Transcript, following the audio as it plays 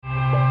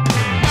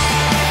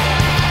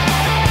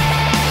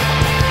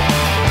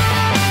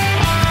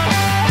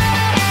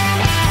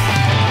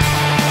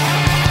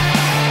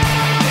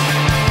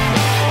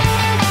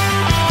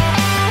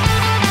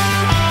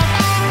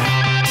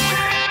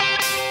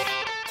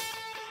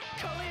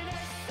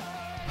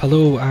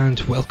Hello and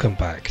welcome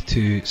back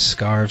to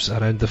Scarves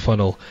Around the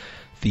Funnel,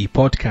 the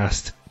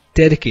podcast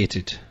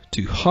dedicated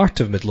to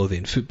Heart of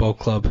Midlothian Football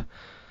Club.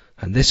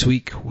 And this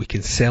week we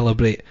can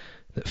celebrate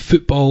that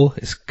football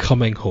is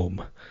coming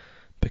home,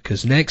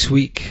 because next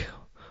week,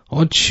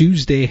 on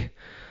Tuesday,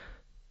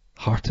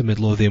 Heart of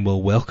Midlothian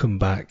will welcome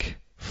back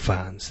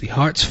fans. The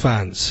Hearts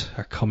fans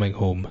are coming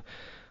home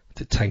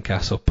to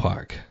Tynecastle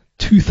Park.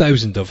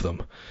 2,000 of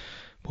them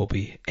will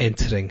be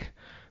entering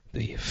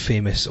the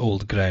famous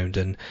old ground,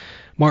 and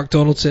Mark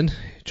Donaldson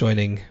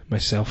joining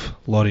myself,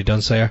 Laurie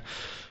Dunsire.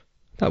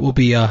 That will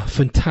be a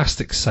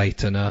fantastic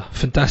sight and a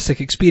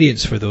fantastic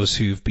experience for those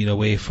who've been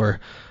away for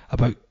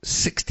about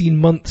 16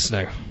 months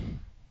now.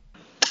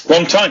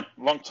 Long time.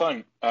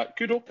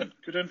 Good open,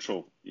 good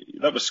intro.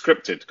 That was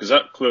scripted, because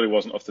that clearly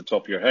wasn't off the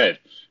top of your head,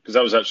 because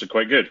that was actually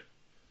quite good.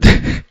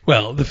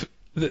 Well,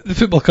 the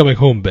football coming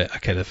home bit I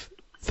kind of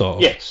thought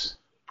of. Yes.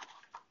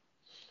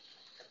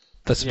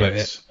 That's about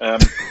it.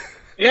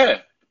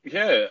 Yeah.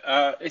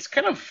 It's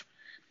kind of...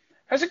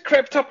 Has it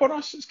crept up on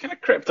us? It's kind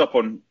of crept up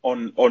on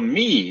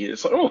me.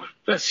 It's like, oh,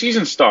 the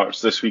season starts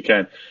this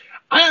weekend.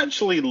 I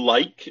actually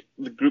like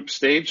the group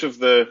stage of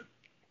the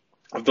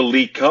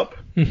League Cup.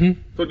 Mm-hmm.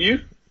 Don't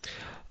you?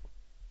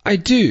 I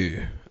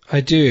do.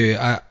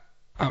 I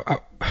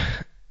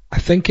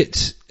think I'm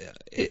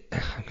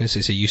going to say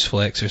it's a useful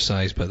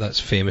exercise, but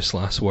that's famous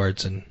last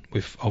words, and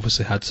we've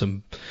obviously had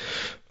some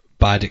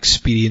bad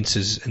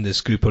experiences in this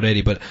group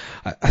already. But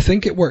I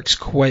think it works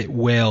quite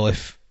well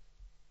if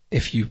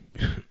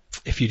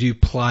you do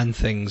plan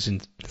things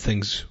and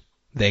things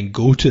then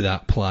go to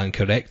that plan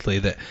correctly,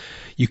 that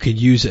you can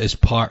use it as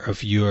part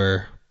of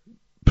your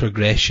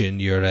progression,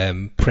 your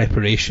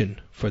preparation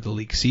for the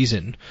league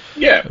season,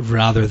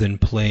 rather than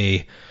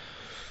play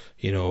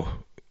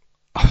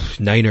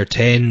 9 or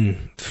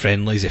 10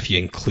 friendlies, if you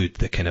include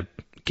the kind of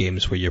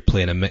games where you're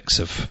playing a mix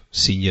of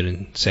senior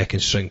and second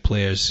string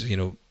players,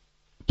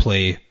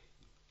 play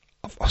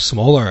a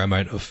smaller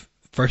amount of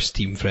first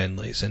team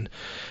friendlies and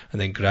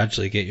then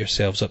gradually get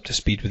yourselves up to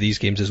speed with these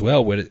games as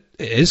well, where it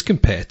is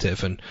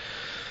competitive. And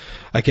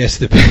I guess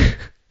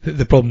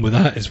the problem with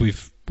that is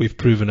we've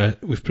proven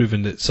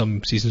that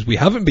some seasons we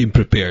haven't been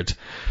prepared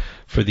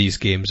for these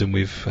games, and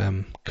we've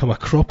come a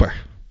cropper.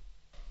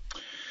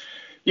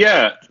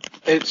 Yeah,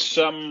 it's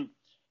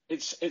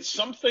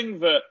something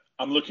that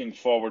I'm looking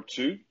forward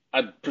to.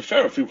 I'd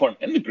prefer if we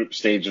weren't in the group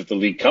stage of the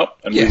League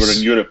Cup and we were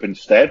in Europe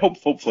instead.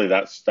 Hopefully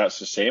that's the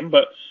same.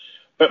 But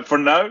for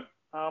now,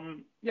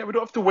 we don't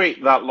have to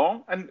wait that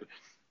long. And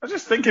I was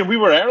just thinking, we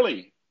were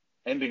early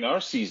ending our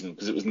season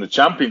because it was in the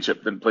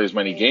Championship, didn't play as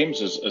many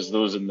games as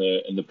those in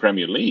the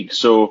Premier League.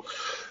 So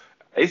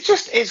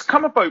it's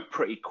come about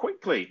pretty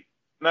quickly.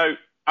 Now,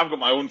 I've got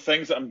my own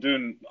things that I'm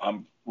doing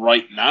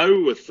right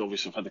now. With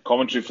obviously I've had the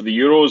commentary for the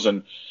Euros,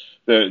 and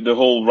the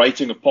whole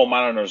writing of Paul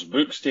Marriner's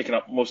books taking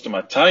up most of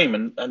my time,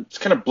 and it's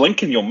kind of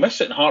blinking you'll miss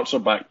it, and Hearts are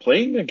back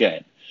playing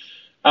again.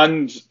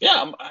 And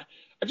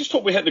I just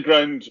hope we hit the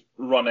ground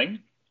running,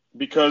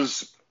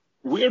 because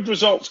weird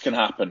results can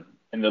happen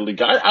in the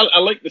league. I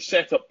like the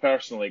setup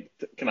personally.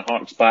 That kind of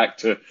harks back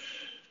to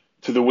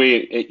the way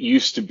it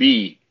used to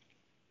be.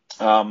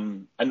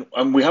 And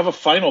we have a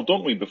final,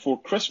 don't we, before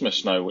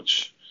Christmas now,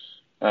 which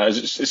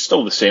is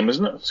still the same,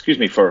 isn't it? Excuse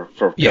me for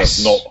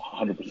yes. Not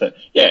 100%.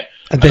 Yeah.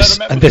 And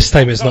this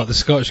time it's not the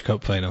Scottish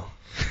Cup final.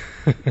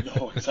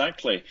 No,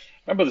 exactly. I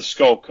remember the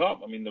Skull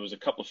Cup. I mean, there was a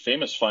couple of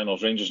famous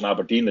finals, Rangers and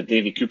Aberdeen, the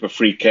Davy Cooper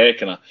free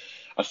kick, and a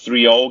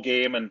 3-3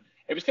 game, and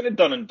it was kind of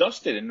done and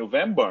dusted in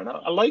November, and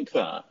I like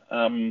that.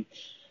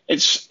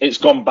 It's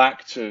gone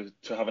back to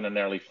having an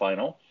early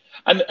final,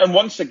 and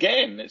once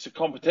again, it's a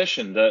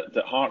competition that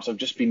Hearts have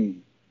just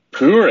been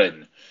poor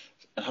in.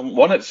 I haven't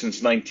won it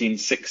since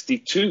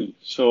 1962.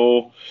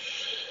 So,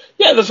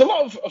 there's a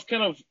lot of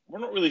kind of, we're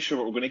not really sure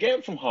what we're going to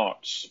get from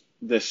Hearts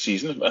this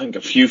season. I think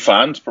a few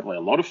fans, probably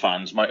a lot of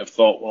fans, might have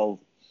thought, well,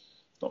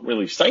 not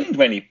really signed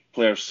many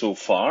players so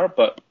far,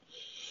 but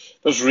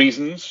there's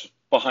reasons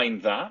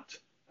behind that.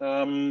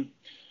 I'm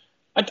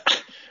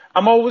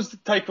always the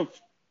type of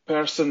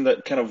person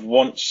that kind of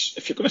wants,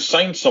 if you're going to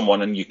sign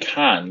someone and you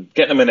can,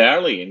 get them in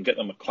early and get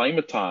them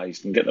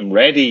acclimatized and get them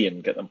ready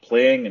and get them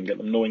playing and get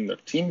them knowing their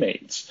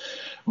teammates.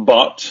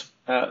 But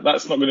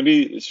that's not going to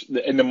be,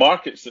 in the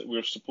markets that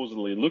we're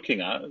supposedly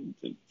looking at,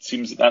 it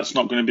seems that that's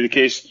not going to be the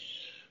case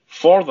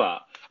for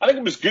that. I think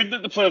it was good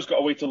that the players got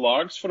away to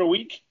Largs for a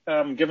week,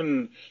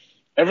 given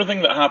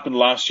everything that happened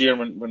last year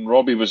when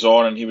Robbie was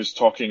on and he was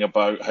talking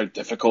about how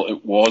difficult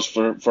it was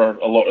for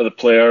a lot of the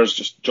players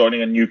just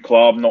joining a new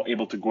club, not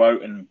able to go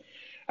out and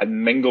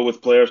mingle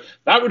with players.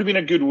 That would have been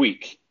a good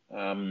week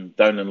down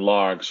in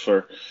Largs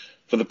for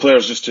the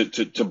players just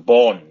to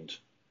bond.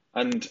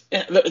 And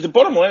the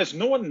bottom line is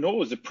no one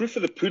knows. The proof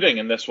of the pudding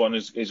in this one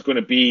is going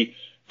to be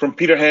from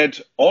Peterhead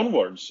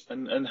onwards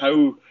and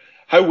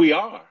how we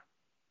are.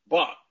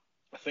 But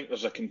I think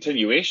there's a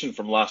continuation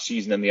from last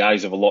season in the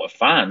eyes of a lot of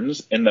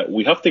fans in that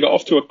we have to get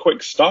off to a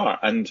quick start.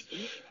 And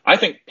I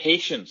think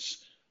patience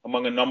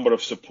among a number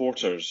of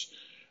supporters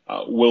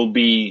will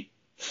be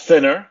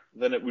thinner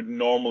than it would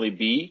normally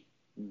be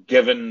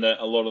given that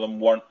a lot of them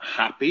weren't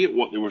happy at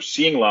what they were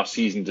seeing last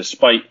season,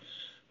 despite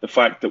the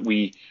fact that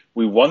we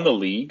won the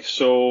league.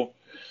 So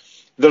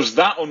there's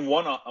that on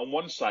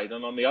one side,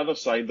 and on the other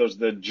side, there's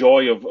the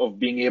joy of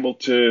being able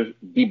to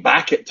be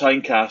back at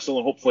Tynecastle,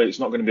 and hopefully it's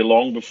not going to be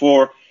long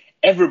before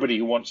everybody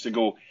who wants to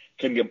go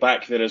can get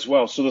back there as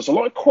well. So there's a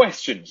lot of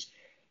questions.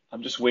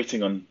 I'm just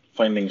waiting on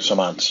finding some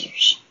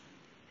answers.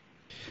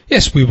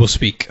 Yes, we will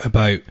speak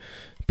about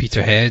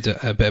Peterhead,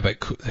 a bit about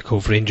the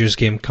Cove Rangers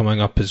game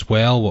coming up as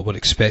well, what we're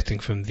expecting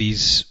from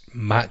these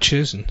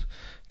matches in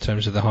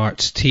terms of the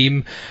Hearts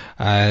team,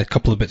 a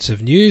couple of bits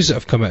of news that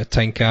have come out of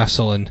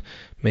Tynecastle, and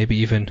maybe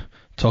even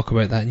talk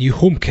about that new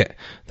home kit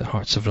that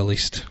Hearts have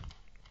released.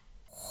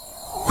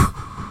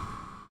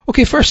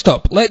 Okay, first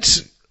up,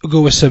 let's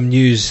go with some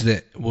news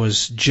that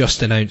was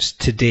just announced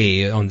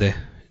today, on the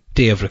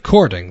day of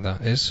recording,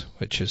 that is,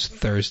 which is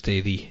Thursday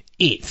the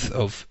 8th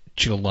of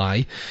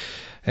July.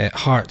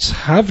 Hearts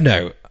have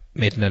now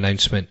made an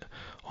announcement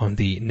on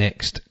the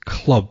next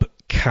club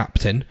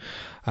captain,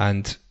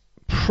 and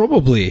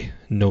probably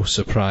no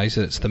surprise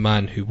that it's the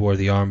man who wore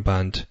the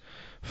armband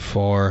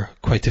for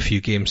quite a few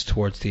games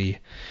towards the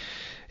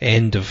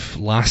end of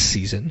last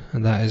season,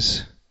 and that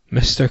is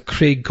Mr.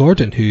 Craig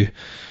Gordon, who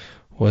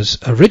was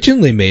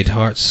originally made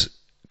Hearts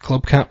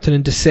club captain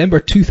in December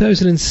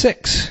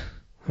 2006.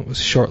 It was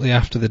shortly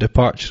after the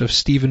departure of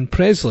Stephen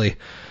Presley,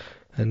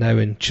 and now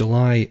in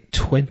July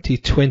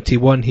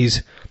 2021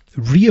 he's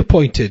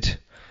reappointed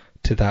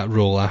to that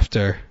role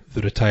after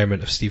the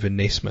retirement of Stephen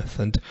Naismith.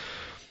 And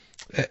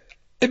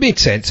it made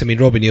sense. I mean,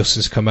 Robbie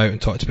Nielsen's come out and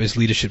talked about his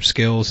leadership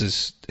skills,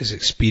 his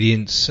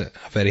experience at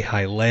a very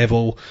high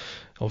level,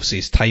 obviously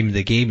his time in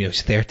the game.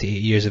 He's 38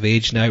 years of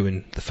age now,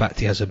 and the fact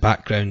he has a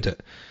background at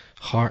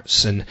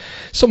Hearts, and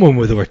someone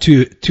with over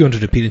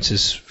 200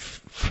 appearances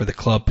for the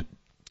club,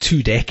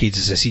 2 decades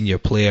as a senior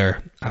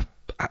player.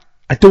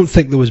 I don't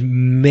think there was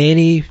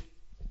many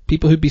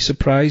people who'd be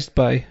surprised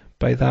by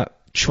that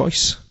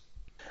choice.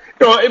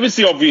 No, it was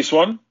the obvious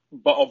one,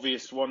 but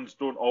obvious ones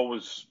don't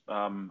always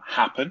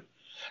happen.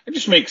 It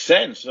just makes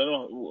sense. I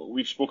know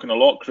we've spoken a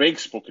lot.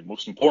 Craig's spoken,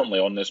 most importantly,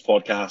 on this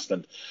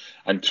podcast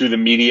and to the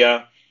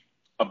media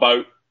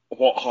about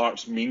what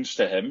Hearts means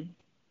to him.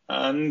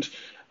 And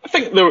I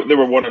think there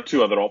were one or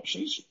two other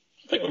options.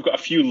 I think we've got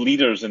a few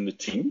leaders in the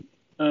team,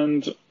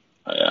 and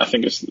I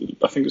think it's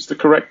the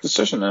correct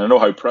decision. And I know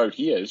how proud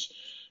he is.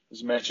 I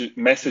was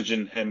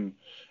messaging him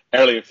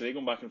earlier today,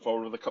 going back and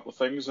forward with a couple of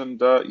things,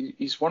 and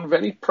he's one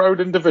very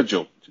proud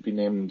individual to be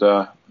named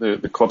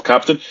the club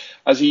captain,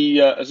 as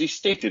he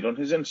stated on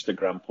his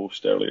Instagram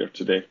post earlier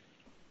today.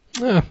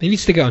 He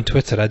needs to get on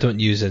Twitter. I don't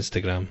use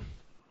Instagram.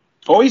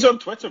 Oh, he's on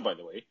Twitter, by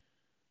the way.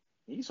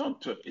 He's on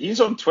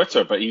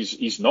Twitter, but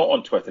he's not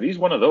on Twitter. He's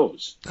one of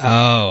those.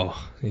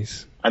 Oh,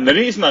 and the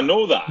reason I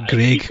know that,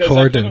 Greg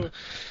Gordon.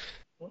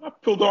 I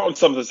pulled out on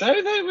something.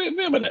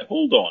 Wait a minute,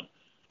 hold on.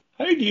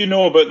 How do you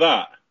know about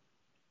that?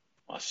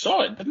 I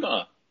saw it, didn't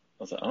I? I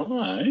was like, all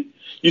right.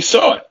 You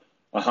saw it?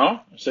 Uh-huh.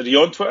 I said, are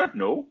you on Twitter?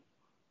 No.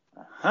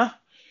 Uh-huh.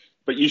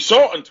 But you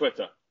saw it on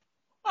Twitter?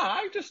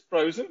 I'm just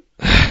browsing.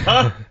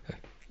 Huh?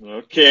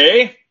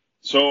 Okay.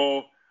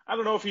 So, I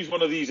don't know if he's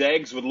one of these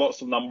eggs with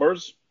lots of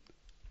numbers.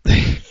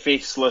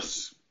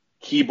 Faceless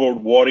keyboard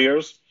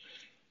warriors.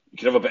 You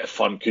could have a bit of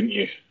fun, couldn't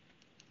you?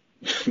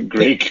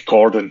 Greg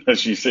Gordon,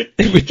 as you say.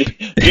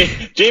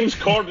 James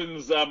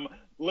Corden's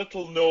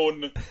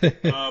little-known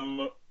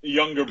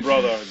younger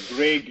brother,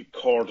 Greg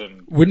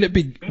Gordon. Wouldn't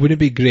it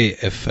be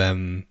great if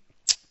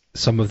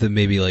some of them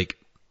maybe like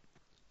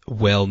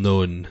well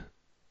known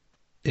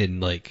in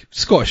like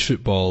Scottish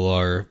football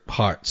or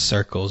Hearts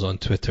circles on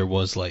Twitter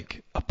was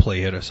like a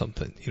player or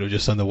something,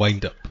 just on the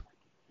wind up?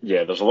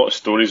 Yeah, there's a lot of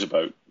stories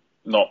about,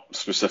 not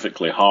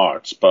specifically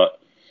Hearts, but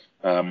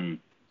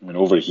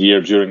over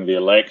here during the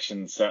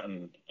election,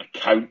 certain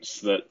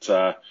accounts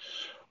that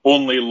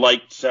only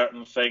liked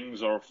certain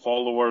things or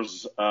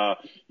followers.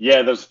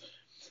 There's,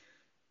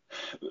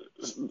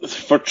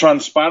 for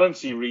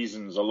transparency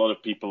reasons, a lot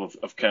of people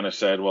have kind of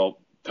said, well,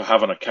 to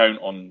have an account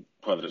on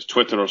whether it's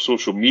Twitter or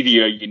social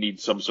media, you need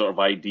some sort of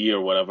ID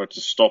or whatever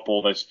to stop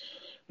all this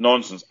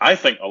nonsense. I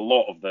think a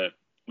lot of the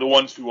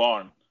ones who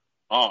aren't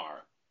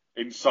are,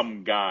 in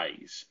some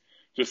guise,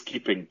 just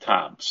keeping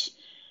tabs.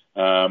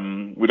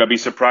 Would I be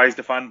surprised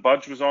if Anne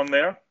Budge was on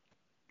there?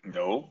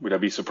 No. Would I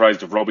be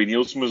surprised if Robbie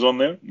Nielsen was on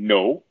there?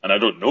 No. And I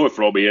don't know if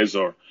Robbie is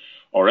or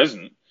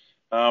isn't.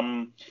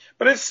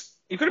 But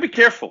you've got to be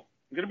careful.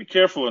 You've got to be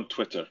careful on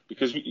Twitter,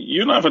 because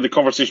you and I have had the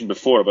conversation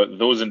before about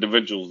those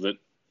individuals that,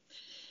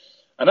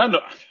 and I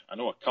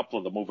know a couple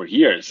of them over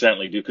here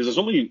certainly do, because there's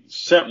only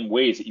certain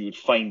ways that you would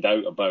find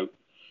out about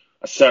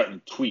a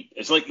certain tweet.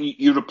 It's like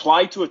you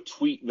reply to a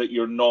tweet that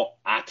you're not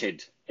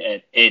atted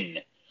in.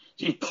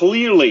 So you've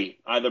clearly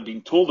either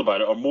been told about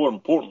it, or more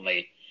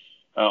importantly,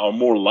 or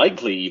more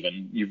likely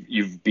even,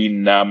 you've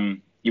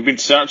been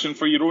searching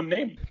for your own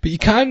name. But you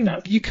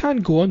can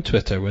go on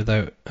Twitter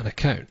without an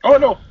account. Oh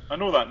no, I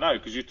know that now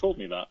because you told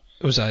me that.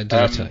 Was that a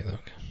direct attack though?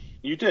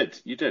 You did.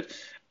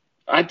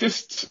 I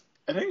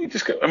think you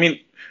just. I mean,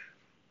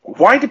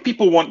 why do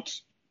people want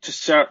to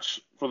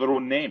search for their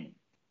own name.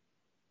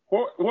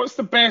 What's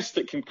the best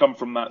that can come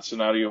from that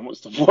scenario, and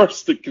what's the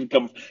worst that can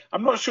come?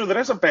 I'm not sure there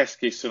is a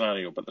best case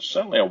scenario, but there's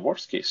certainly a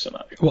worst case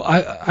scenario. Well,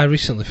 I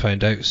recently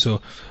found out.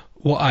 So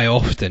what I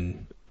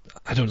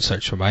don't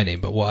search for my name,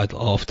 but what I'd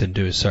often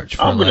do is search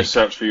for. I'm going to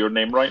search for your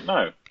name right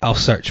now. I'll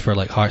search for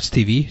like Hearts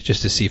TV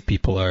just to see if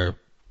people are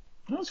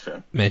That's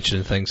fair.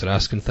 mentioning things or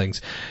asking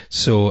things.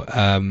 So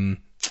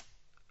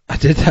I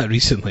did that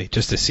recently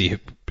just to see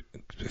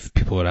if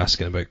people were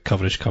asking about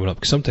coverage coming up,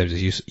 because sometimes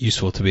it's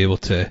useful to be able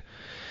to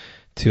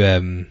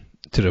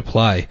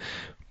reply.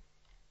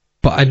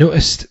 But I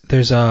noticed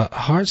there's a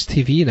Hearts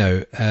TV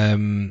now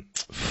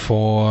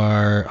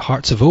for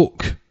Hearts of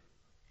Oak.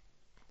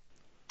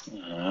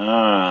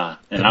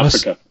 In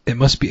Africa. It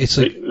must be. It's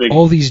like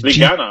all these.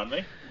 Ghana, aren't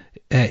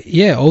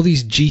they? All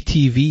these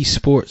GTV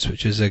Sports,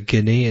 which is a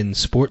Ghanaian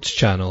sports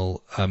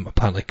channel,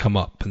 apparently come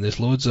up, and there's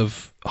loads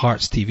of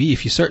Hearts TV.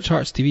 If you search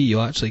Hearts TV,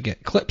 you'll actually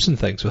get clips and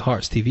things with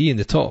Hearts TV in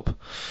the top.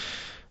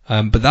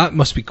 But that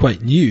must be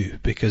quite new,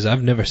 because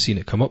I've never seen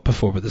it come up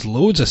before, but there's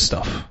loads of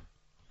stuff.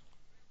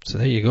 So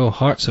there you go,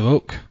 Hearts of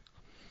Oak.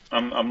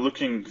 I'm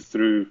looking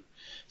through.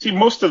 See,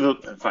 most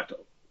of in fact,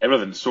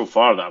 everything so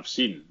far that I've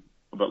seen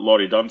about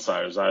Laurie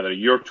Dunsire is either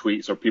your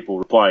tweets or people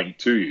replying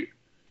to you.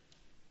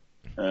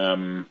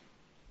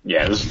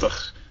 Yeah,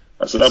 that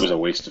was a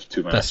waste of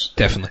 2 minutes. That's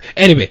definitely.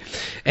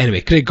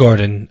 Anyway, Craig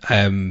Gordon,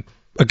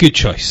 a good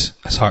choice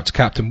as Hearts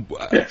captain.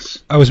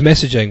 Yes. I was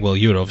messaging, well,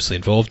 you were obviously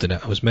involved in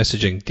it, I was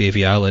messaging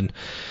Davy Allen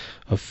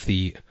of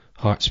the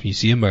Hearts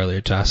Museum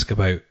earlier to ask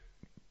about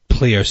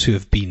players who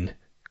have been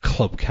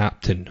club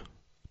captain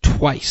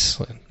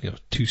twice,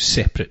 2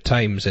 separate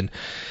times, and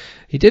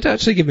he did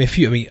actually give me a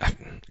few. I mean,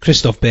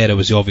 Christophe Berra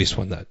was the obvious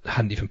one that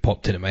hadn't even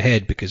popped into my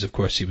head, because of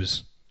course he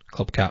was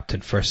club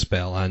captain first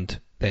spell and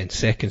then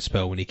second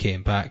spell when he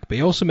came back. But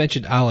he also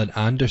mentioned Alan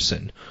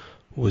Anderson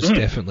was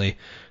definitely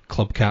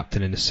club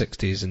captain in the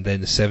 60s and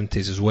then the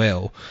 70s as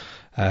well.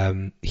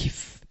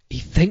 He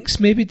thinks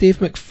maybe Dave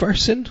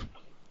McPherson,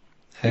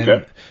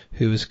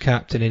 who was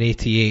captain in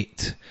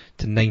 88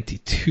 to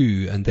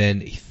 92, and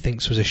then he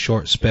thinks was a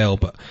short spell,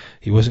 but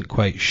he wasn't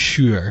quite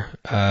sure.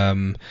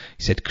 He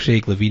said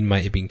Craig Levine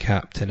might have been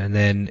captain, and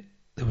then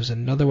there was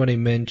another one he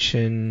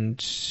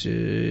mentioned.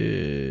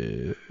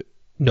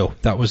 No,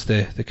 that was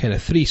the kind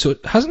of 3. So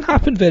it hasn't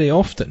happened very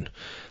often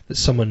that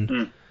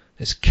someone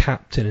is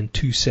captain in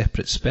 2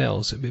 separate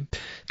spells. It'd be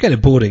kind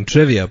of boring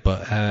trivia,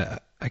 but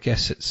I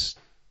guess it's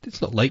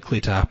not likely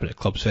to happen at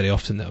clubs very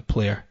often that a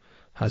player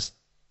has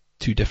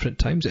 2 different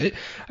times.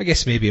 I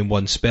guess maybe in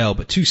one spell,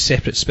 but 2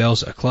 separate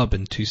spells at a club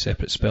and 2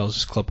 separate spells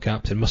as club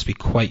captain must be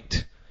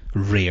quite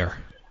rare.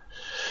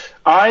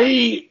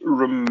 I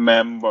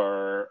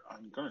remember,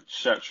 I'm going to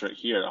search right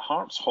here, a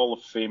Hearts Hall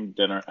of Fame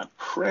dinner at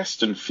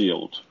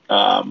Prestonfield.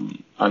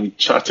 I'm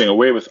chatting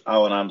away with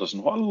Alan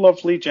Anderson. What a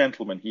lovely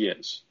gentleman he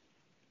is.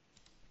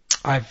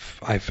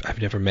 I've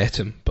never met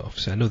him, but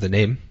obviously I know the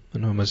name. I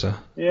know him as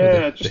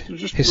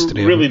just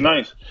history really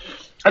nice.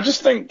 I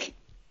just think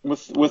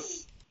with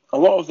a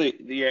lot of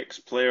the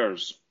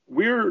ex-players,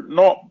 we're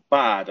not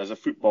bad as a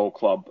football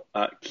club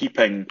at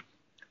keeping.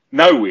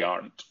 Now we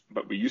aren't,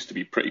 but we used to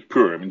be pretty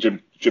poor. I mean,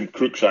 Jim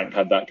Cruikshank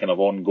had that kind of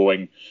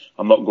ongoing,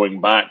 I'm not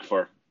going back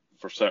for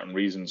certain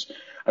reasons.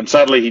 And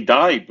sadly, he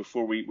died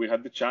before we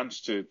had the chance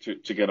to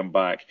get him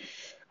back.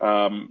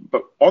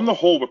 But on the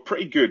whole, we're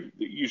pretty good.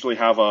 We usually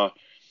have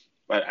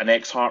an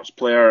ex-Hearts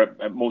player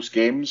at most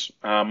games.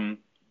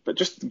 But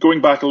just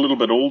going back a little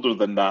bit older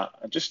than that,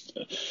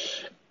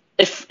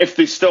 if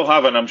they still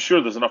have, and I'm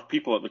sure there's enough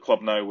people at the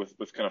club now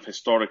with kind of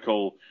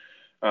historical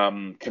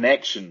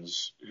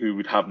connections who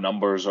would have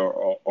numbers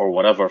or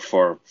whatever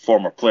for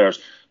former players.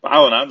 But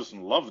Alan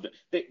Anderson loved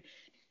it.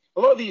 A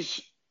lot of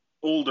these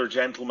older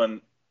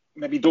gentlemen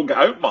maybe don't get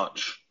out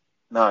much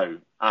now,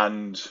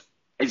 and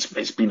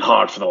it's been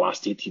hard for the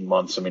last 18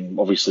 months. I mean,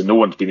 obviously no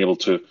one's been able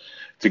to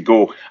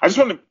go. I just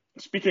want to,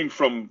 speaking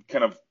from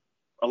kind of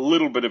a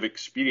little bit of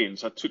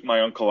experience, I took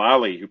my Uncle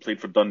Ali, who played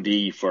for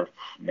Dundee for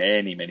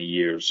many, many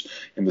years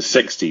in the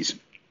 60s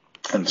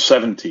and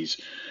 70s.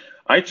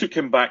 I took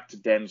him back to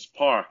Dens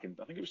Park, and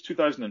I think it was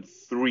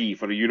 2003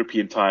 for a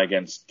European tie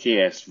against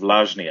KS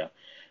Vlažnia.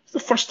 It's the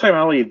first time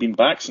Ali had been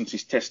back since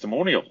his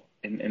testimonial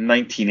in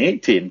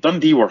 1980, and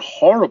Dundee were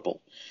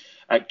horrible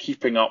at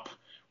keeping up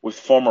with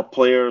former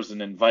players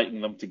and inviting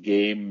them to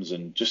games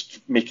and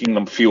just making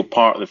them feel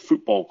part of the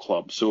football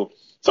club. So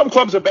some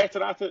clubs are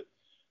better at it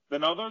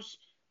than others.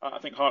 I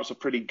think Hearts are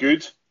pretty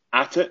good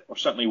at it, or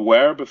certainly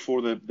were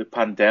before the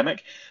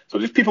pandemic. So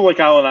just people like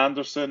Alan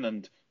Anderson,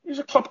 and he's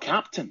a club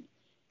captain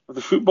of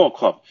the football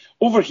club.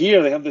 Over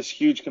here, they have this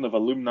huge kind of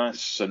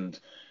alumnus, and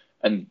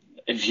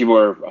if you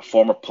were a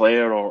former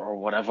player or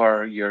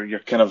whatever, you're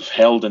kind of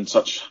held in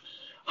such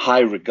high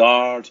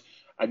regard,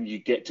 and you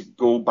get to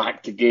go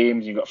back to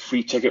games. You got a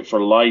free ticket for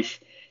life.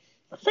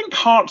 I think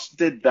Hearts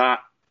did that.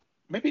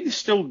 Maybe they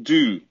still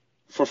do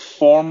for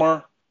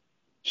former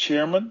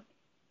chairman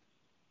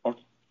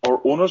or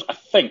owners. I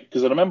think,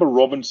 because I remember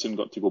Robinson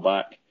got to go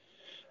back.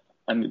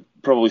 and it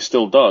probably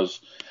still does.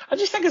 I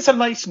just think it's a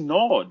nice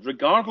nod,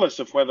 regardless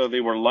of whether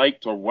they were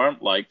liked or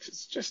weren't liked.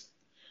 It's just,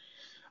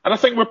 and I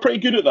think we're pretty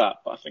good at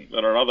that. But I think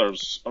there are other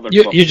clubs.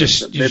 You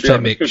just try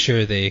to make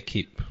sure they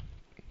keep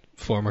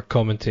former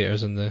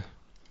commentators on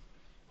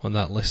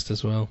that list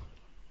as well.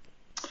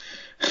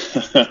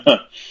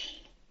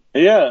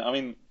 Yeah, I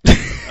mean,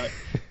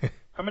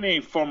 how many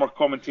former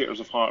commentators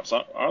of Hearts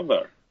are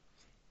there?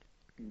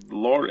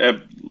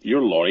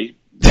 You're Laurie.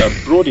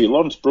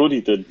 Lawrence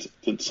Brodie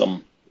did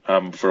some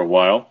for a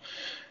while.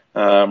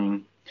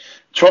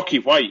 Chalky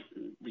White,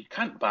 we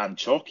can't ban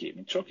Chalky. I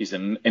mean, Chalky's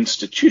an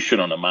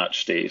institution on a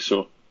match day,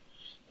 so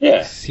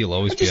yeah. He'll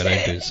always be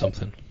around doing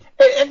something.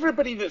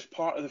 Everybody that's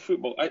part of the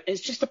football,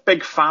 it's just a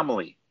big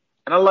family.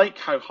 And I like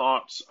how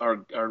Hearts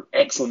are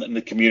excellent in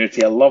the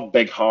community. I love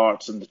Big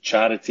Hearts and the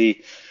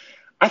charity.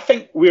 I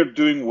think we're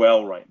doing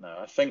well right now.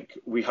 I think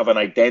we have an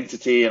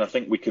identity, and I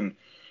think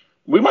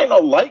we might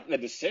not like the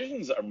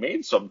decisions that are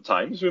made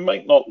sometimes. We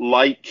might not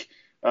like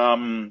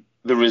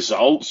the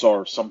results,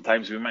 or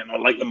sometimes we might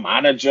not like the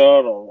manager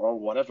or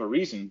whatever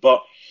reason.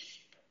 But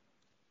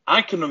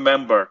I can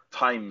remember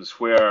times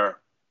where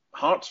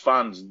Hearts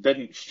fans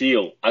didn't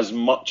feel as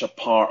much a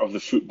part of the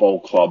football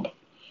club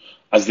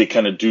as they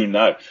kind of do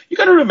now. You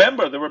got to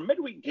remember, there were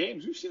midweek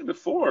games. We've seen it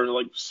before,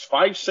 like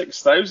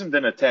 5,000-6,000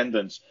 in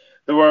attendance.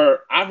 There were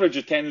average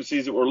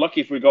attendances that were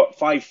lucky if we got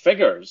 5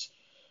 figures.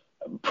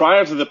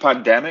 Prior to the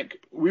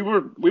pandemic, we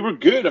were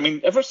good. I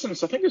mean, ever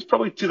since, I think it was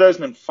probably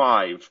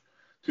 2005,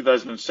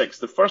 2006,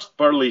 the first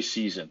Burley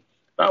season.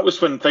 That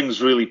was when things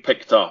really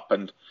picked up.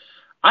 And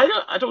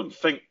I don't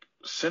think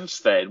since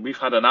then we've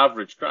had an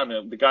average crowd. I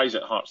mean, the guys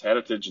at Hearts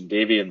Heritage and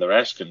Davey and the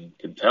rest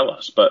can tell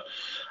us. But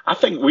I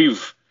think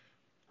we've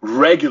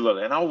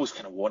regularly, and I always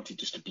kind of wanted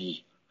just to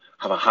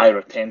have a higher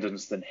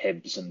attendance than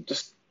Hibs, and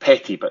just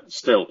petty, but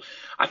still,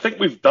 I think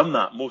we've done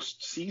that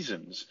most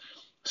seasons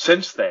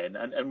since then,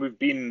 and we've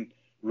been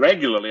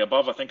regularly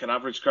above, I think, an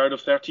average crowd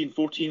of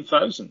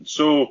 13,000-14,000.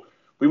 So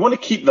we want to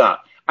keep that.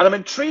 And I'm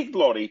intrigued,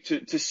 Laurie,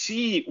 to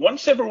see,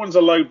 once everyone's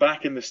allowed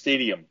back in the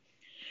stadium,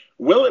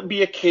 will it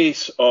be a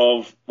case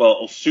of, well,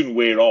 it'll soon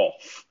wear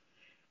off?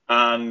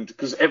 And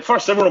because at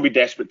first everyone will be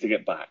desperate to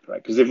get back,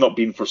 right? Because they've not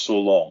been for so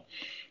long.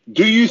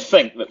 Do you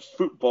think that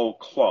football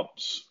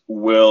clubs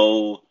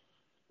will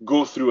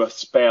go through a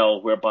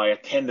spell whereby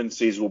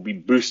attendances will be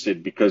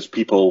boosted because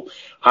people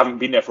haven't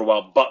been there for a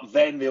while, but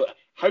then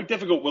how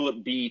difficult will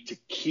it be to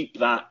keep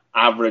that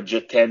average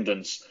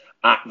attendance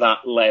at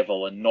that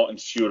level and not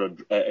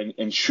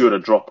ensure a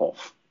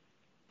drop-off?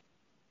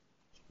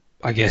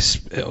 I guess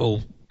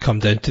it'll come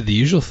down to the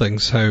usual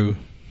things, how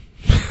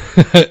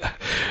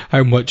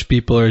much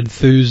people are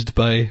enthused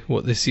by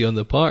what they see on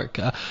the park.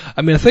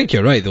 I mean, I think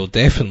you're right. There'll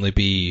definitely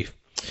be.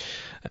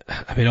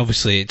 I mean,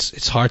 obviously,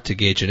 it's hard to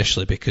gauge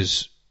initially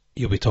because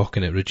you'll be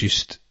talking at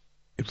reduced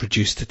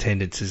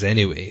attendances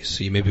anyway,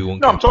 so you maybe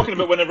won't. No, I'm talking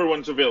about when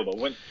everyone's available.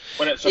 When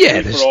it's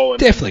there's for all.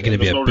 Definitely going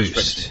to be a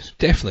boost.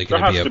 Definitely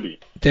going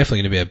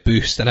to be a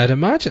boost, and I'd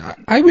imagine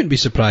I wouldn't be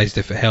surprised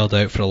if it held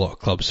out for a lot of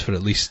clubs for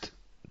at least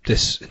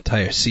this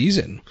entire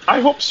season. I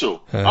hope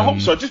so.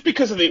 Just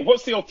because of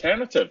what's the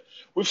alternative?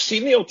 We've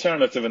seen the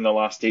alternative in the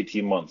last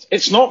 18 months.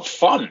 It's not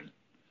fun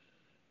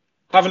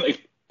having to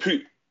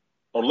put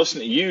or listen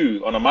to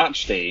you on a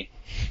match day.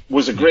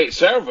 Was a great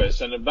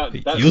service, and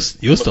you'll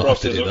still have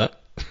to do that.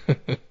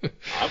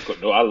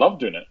 I love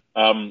doing it.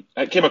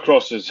 It came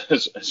across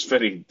as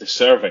very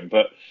deserving,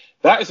 but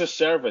that is a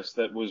service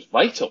that was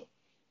vital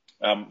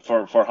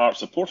for Hearts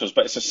supporters.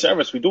 But it's a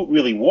service we don't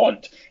really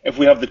want if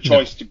we have the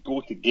choice to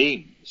go to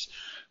games.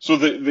 So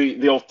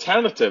the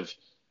alternative,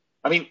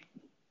 I mean,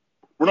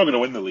 we're not going to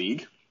win the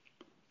league.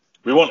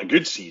 We want a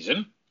good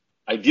season.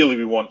 Ideally,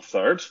 we want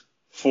third,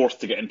 fourth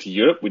to get into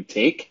Europe. We'd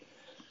take.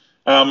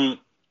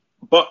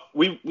 But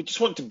we just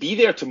want to be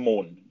there to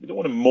moan. We don't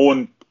want to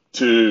moan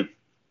to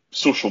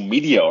social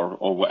media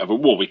or whatever.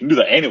 Well, we can do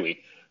that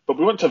anyway, but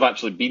we want to have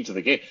actually been to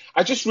the game.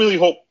 I just really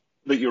hope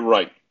that you're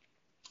right,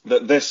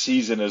 that this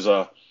season is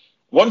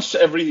once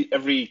every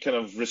kind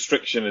of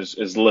restriction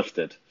is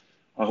lifted,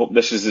 I hope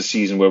this is the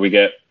season where we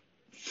get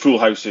full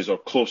houses or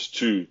close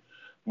to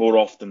more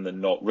often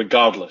than not,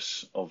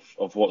 regardless of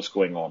what's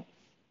going on.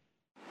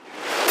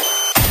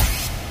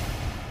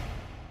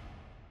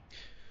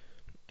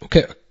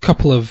 Okay, a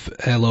couple of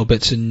little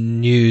bits of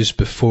news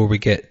before we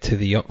get to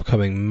the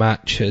upcoming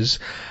matches.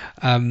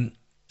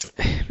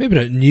 Maybe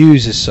not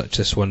news as such,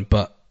 this one,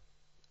 but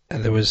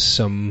there was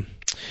some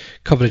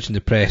coverage in the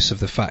press of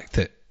the fact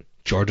that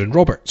Jordan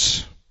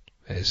Roberts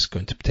is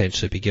going to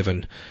potentially be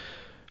given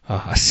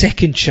a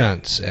second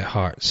chance at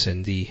Hearts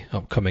in the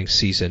upcoming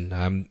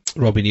season.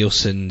 Robbie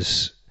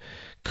Nielsen's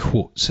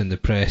quotes in the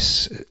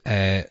press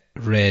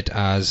read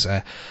as,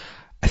 I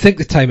think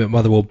the time at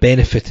Motherwell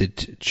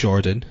benefited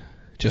Jordan,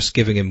 just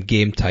giving him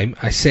game time.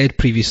 I said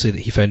previously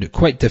that he found it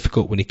quite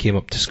difficult when he came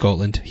up to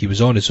Scotland. He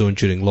was on his own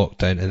during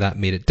lockdown and that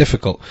made it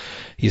difficult.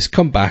 He has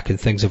come back and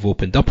things have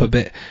opened up a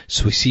bit,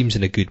 so he seems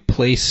in a good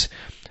place.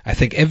 I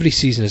think every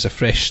season is a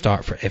fresh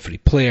start for every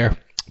player.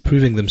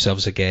 proving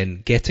themselves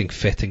again, getting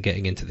fit and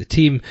getting into the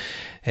team.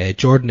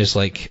 Jordan is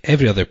like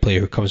every other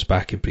player who comes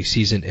back in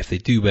pre-season. If they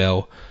do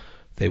well,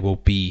 they will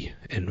be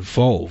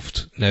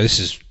involved. Now, this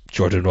is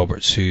Jordan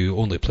Roberts, who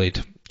only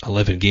played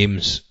 11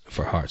 games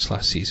for Hearts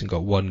last season,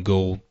 got 1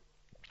 goal,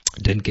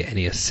 didn't get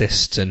any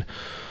assists, and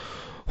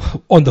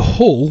on the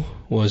whole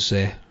was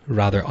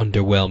rather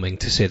underwhelming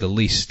to say the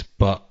least,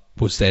 but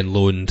was then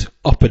loaned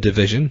up a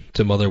division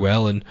to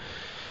Motherwell and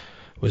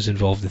was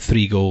involved in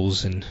 3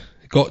 goals and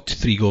got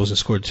 3 goals and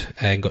scored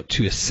and got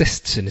 2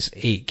 assists in his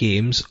 8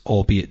 games,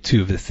 albeit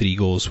 2 of the 3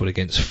 goals were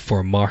against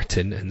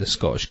Formartine in the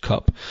Scottish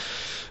Cup,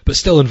 but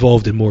still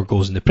involved in more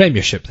goals in the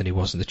Premiership than he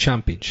was in the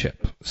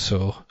Championship.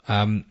 So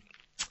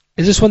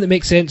is this one that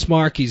makes sense,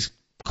 Mark? He's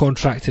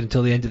contracted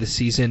until the end of the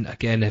season.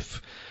 Again, if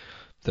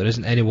there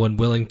isn't anyone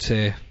willing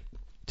to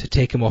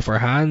take him off our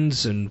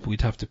hands and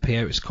we'd have to pay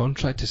out his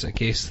contract, is it a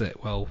case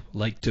that, well,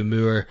 like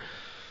Damour,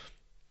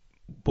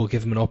 we'll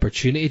give him an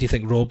opportunity? Do you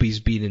think Robbie's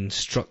been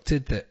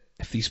instructed that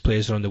if these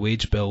players are on the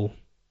wage bill,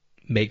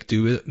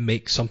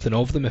 make something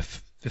of them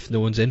if no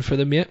one's in for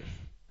them yet?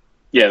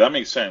 Yeah, that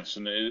makes sense,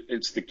 and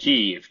it's the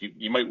key. If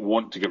you might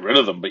want to get rid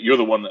of them, but you're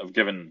the one that have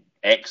given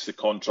X the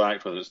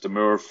contract, whether it's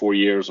Damour 4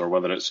 years or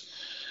whether it's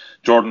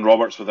Jordan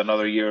Roberts with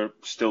another year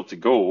still to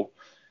go.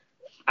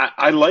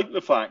 I like the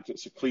fact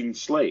it's a clean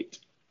slate,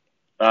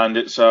 and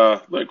it's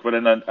look, we're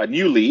in a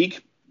new league.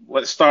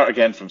 Let's start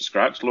again from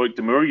scratch. Loic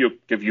Damour, you'll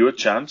give you a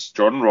chance.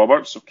 Jordan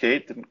Roberts, okay,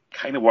 it didn't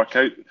kind of work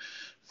out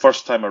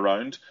first time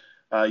around.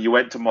 You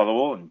went to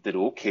Motherwell and did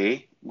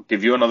okay. We'll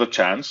give you another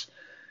chance.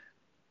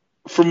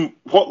 From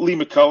what Lee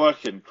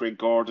McCulloch and Craig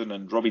Gordon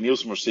and Robbie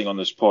Nielsen were saying on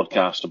this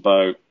podcast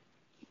about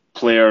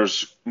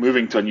players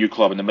moving to a new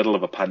club in the middle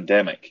of a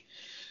pandemic,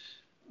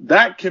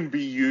 that can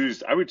be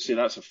used. I would say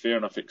that's a fair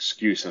enough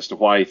excuse as to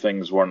why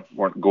things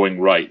weren't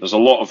going right. There's a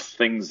lot of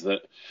things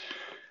that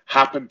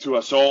happened to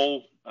us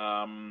all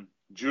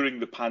during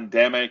the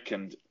pandemic,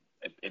 and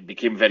it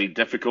became very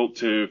difficult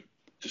to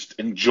just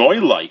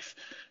enjoy life.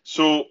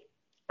 So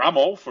I'm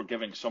all for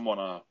giving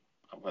someone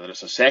whether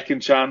it's a second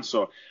chance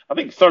or I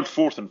think third,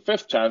 fourth and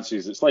fifth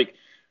chances. It's like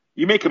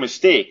you make a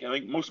mistake. I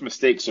think most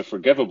mistakes are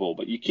forgivable,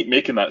 but you keep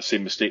making that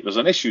same mistake, there's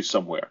an issue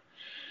somewhere.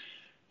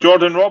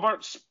 Jordan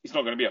Roberts, he's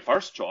not going to be a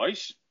first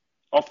choice.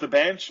 Off the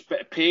bench,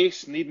 bit of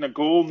pace, needing a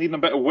goal, needing a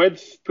bit of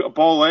width, put a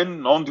ball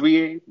in,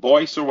 Andouille,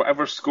 Boyce or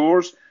whatever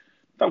scores.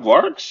 That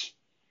works.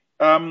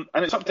 And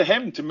it's up to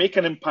him to make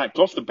an impact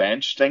off the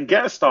bench, then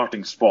get a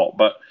starting spot.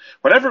 But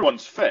when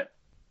everyone's fit,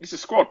 he's a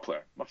squad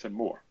player, nothing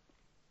more.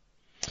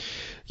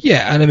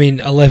 Yeah, and I mean,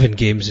 11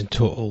 games in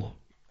total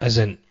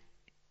isn't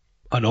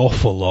an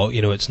awful lot.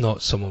 You know, it's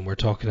not someone we're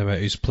talking about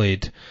who's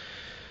played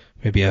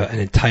maybe an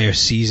entire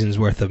season's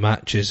worth of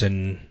matches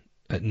and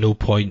at no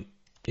point,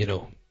 you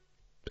know,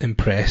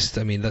 impressed.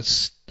 I mean,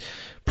 that's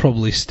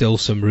probably still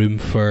some room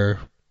for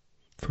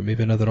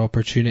maybe another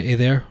opportunity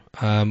there.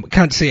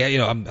 Can't say, you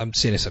know, I'm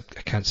saying this, I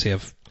can't say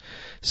I've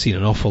seen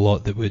an awful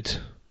lot that would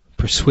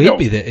persuade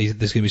me that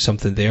there's going to be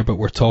something there, but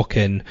we're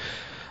talking,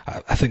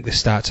 I think the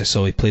stats I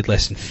saw, he played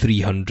less than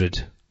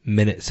 300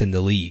 minutes in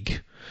the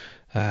league,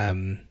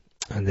 and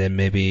then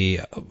maybe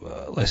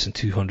less than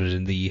 200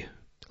 in the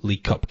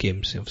League Cup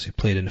games. He obviously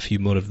played in a few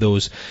more of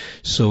those,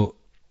 so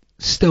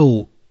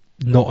still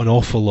not an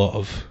awful lot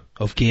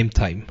of game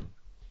time.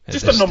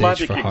 Just a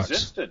nomadic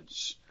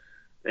existence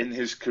in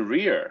his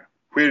career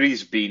where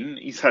he's been.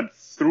 He's had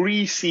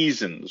 3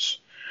 seasons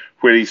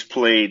where he's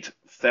played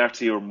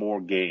 30 or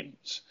more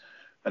games.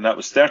 And that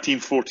was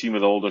 13-14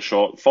 with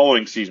Aldershot,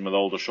 following season with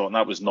Aldershot, and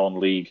that was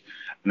non-league.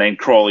 And then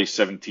Crawley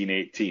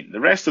 17-18. The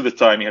rest of the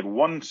time, he had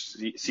 1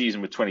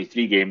 season with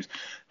 23 games.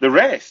 The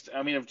rest,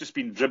 I mean, have just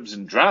been dribs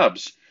and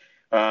drabs.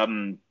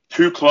 2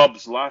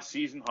 clubs last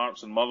season,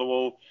 Hearts and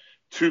Motherwell.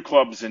 2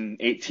 clubs in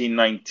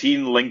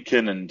 18-19,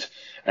 Lincoln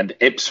and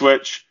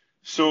Ipswich.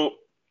 So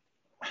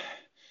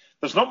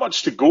there's not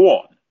much to go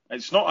on.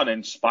 It's not an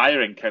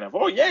inspiring kind of,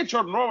 oh yeah,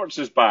 Jordan Roberts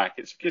is back.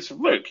 It's a case of,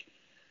 look,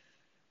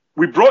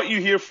 we brought you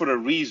here for a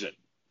reason,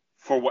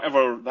 for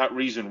whatever that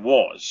reason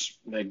was.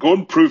 Now, go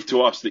and prove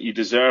to us that you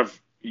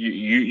deserve,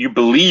 you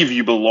believe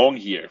you belong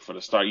here for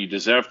a start. You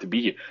deserve to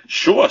be here.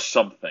 Show us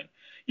something.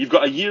 You've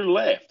got a year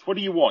left. What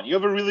do you want? You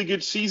have a really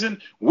good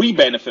season. We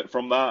benefit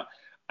from that.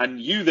 And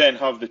you then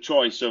have the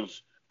choice of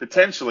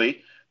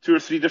potentially 2 or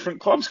 3 different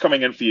clubs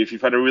coming in for you if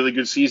you've had a really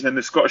good season in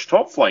the Scottish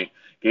top flight.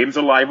 Games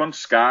are live on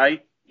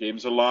Sky.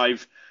 Games are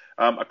live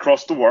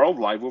across the world,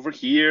 live over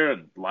here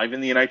and live in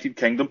the United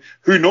Kingdom.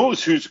 Who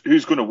knows who's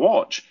going to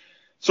watch?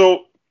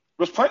 So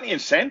there's plenty of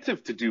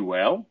incentive to do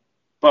well,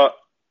 but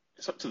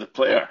it's up to the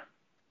player.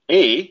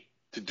 A,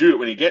 to do it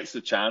when he gets the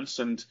chance,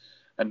 and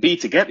B,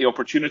 to get the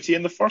opportunity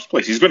in the first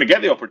place. He's going to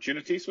get the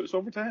opportunity, so it's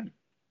over to him.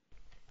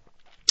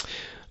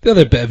 The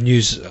other bit of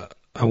news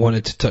I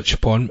wanted to touch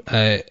upon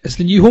is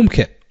the new home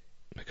kit,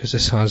 because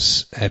this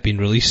has been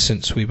released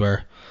since we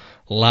were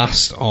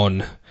last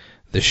on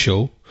the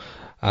show,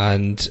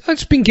 and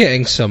it's been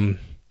getting some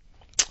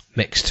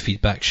mixed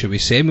feedback, should we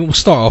say. I mean, we'll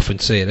start off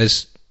and say it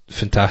is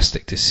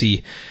fantastic to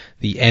see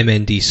the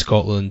MND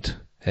Scotland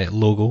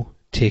logo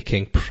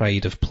taking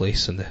pride of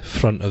place on the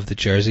front of the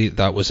jersey.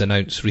 That was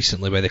announced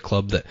recently by the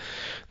club that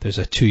there's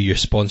a 2-year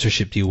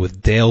sponsorship deal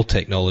with Dell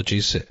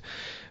Technologies that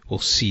will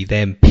see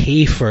them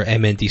pay for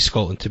MND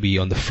Scotland to be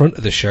on the front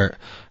of the shirt,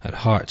 and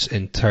Hearts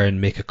in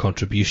turn make a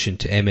contribution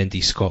to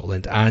MND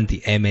Scotland and the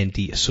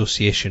MND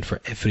Association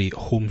for every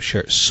home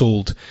shirt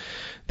sold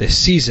this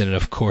season. And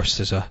of course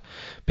there's a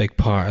big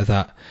part of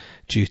that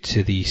due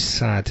to the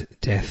sad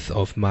death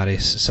of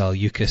Marius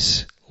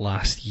Zaliukas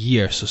last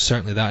year. So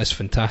certainly that is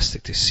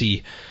fantastic to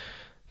see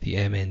the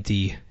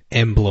MND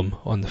emblem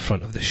on the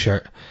front of the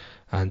shirt,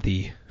 and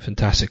the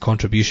fantastic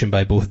contribution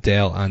by both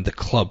Dell and the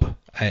club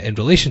in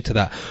relation to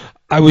that.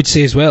 I would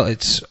say as well,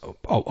 it's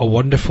a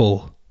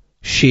wonderful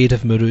shade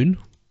of maroon,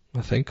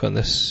 I think, on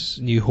this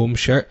new home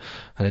shirt,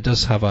 and it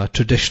does have a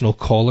traditional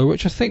collar,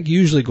 which I think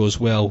usually goes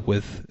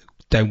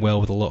down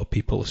well with a lot of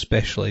people,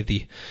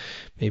 especially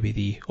maybe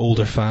the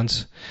older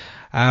fans.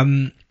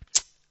 I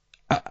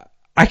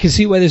can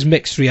see why there's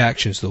mixed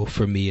reactions though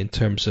for me in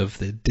terms of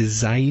the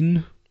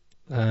design.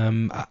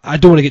 I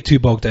don't want to get too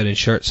bogged down in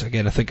shirts.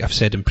 Again, I think I've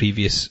said in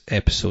previous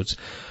episodes,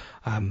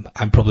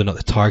 I'm probably not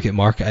the target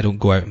market. I don't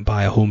go out and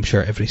buy a home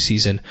shirt every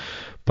season.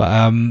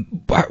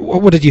 But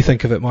what did you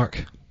think of it,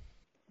 Mark?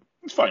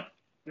 It's fine.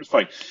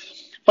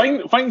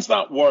 Finds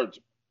that word,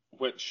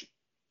 which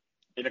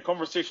in a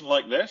conversation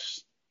like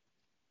this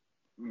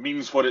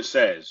means what it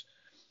says.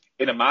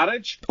 In a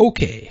marriage,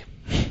 okay.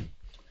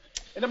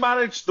 In a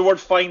marriage, the word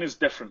 "fine" is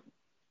different.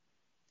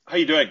 How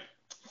you doing?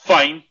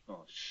 Fine.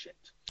 Oh shit.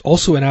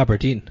 Also in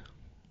Aberdeen.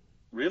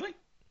 Really?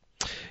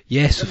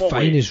 Yes,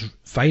 fine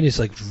is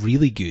like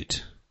really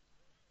good.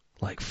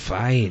 Like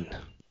fine.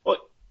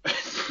 What?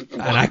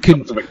 And I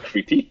couldn't. That's a bit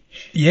creepy.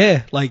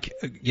 Yeah,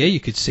 you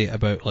could say it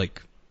about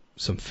like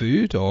some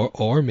food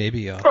or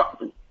maybe a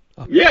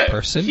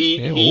person.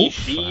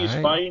 She's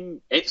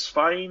fine. It's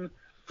fine.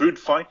 Food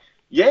fine.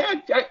 Yeah,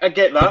 I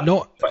get that.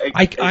 But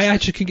I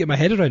actually couldn't get my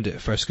head around it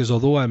at first, because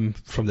although I'm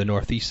from the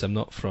northeast, I'm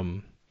not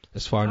from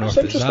as far north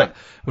as that.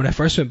 When I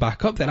first went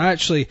back up, then I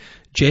actually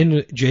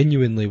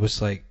genuinely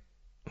was like,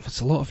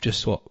 it's a lot of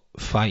just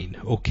fine,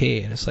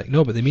 okay, and it's like,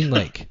 no, but they mean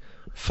like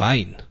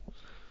fine,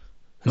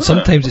 and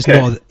sometimes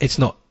it's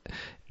not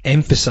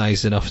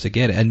emphasised enough to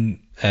get it.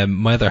 And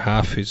my other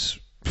half, who's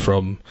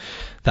from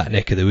that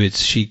neck of the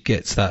woods, she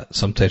gets that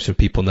sometimes from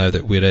people now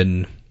that we're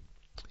in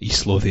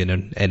East Lothian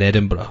and in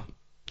Edinburgh.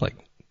 Like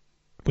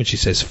when she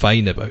says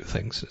fine about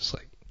things, it's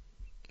like,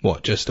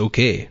 what, just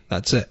okay,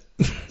 that's it.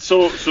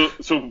 So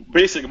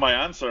basically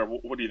my answer,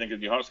 what do you think of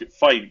New Hearts?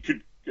 Fine.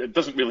 It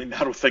doesn't really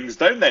narrow things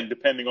down then,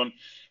 depending on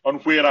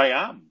where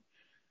I am.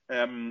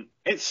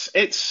 It's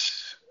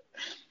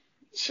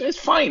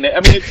fine. I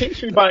mean, it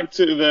takes me back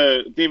to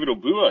the David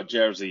Obua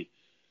jersey,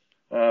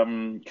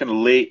 kind of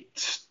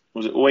late,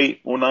 was it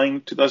 08, 09,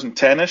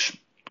 2010-ish?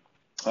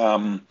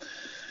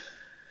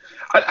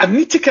 I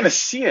need to kind of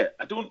see it.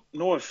 I don't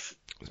know if...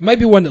 It might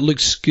be one that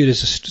looks good as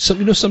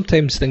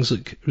sometimes things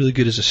look really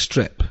good as a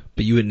strip,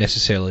 but you wouldn't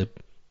necessarily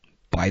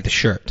buy the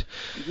shirt.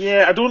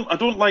 Yeah, I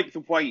don't like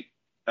the white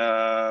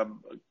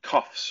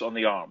cuffs on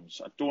the arms.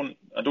 I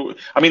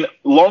mean,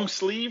 long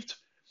sleeved,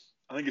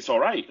 I think it's all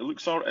right. It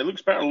looks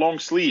better long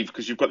sleeve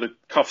because you've got the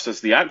cuffs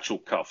as the actual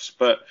cuffs.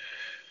 But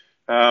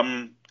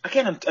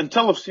again,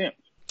 until I've seen it.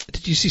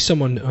 Did you see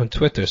someone on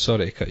Twitter?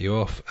 Sorry to cut you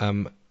off.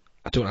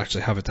 I don't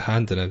actually have it to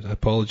hand, and I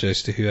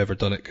apologise to whoever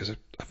done it because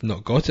I've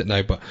not got it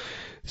now. But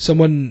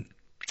someone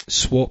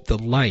swapped the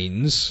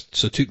lines,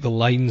 so took the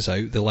lines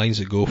out, the lines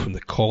that go from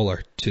the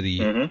collar to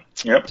the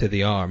to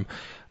the arm,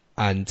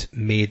 and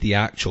made the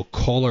actual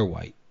collar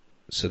white.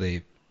 So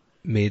they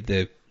made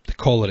the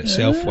collar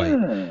itself white,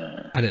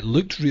 and it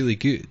looked really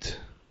good.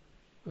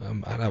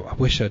 And I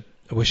wish I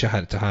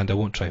had it to hand. I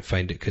won't try and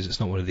find it because it's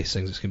not one of these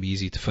things that's going to be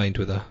easy to find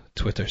with a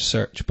Twitter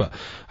search, but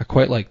I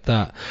quite like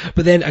that.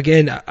 But then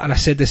again, and I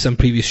said this on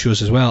previous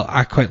shows as well,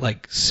 I quite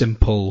like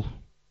simple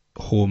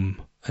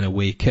home and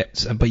away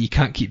kits, but you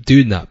can't keep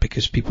doing that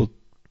because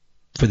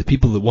for the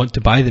people that want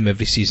to buy them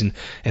every season,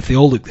 if they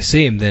all look the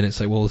same, then it's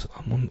like, well,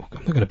 I'm not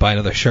going to buy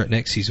another shirt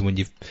next season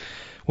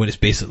when it's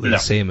basically the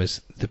same as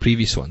the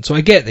previous one. So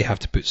I get they have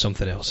to put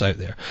something else out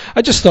there.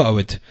 I just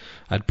thought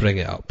I'd bring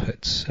it up.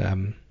 It's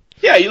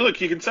yeah, you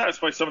can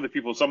satisfy some of the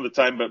people some of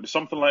the time, but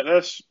something like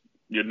this,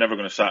 you're never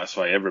going to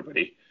satisfy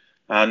everybody.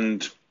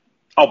 And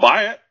I'll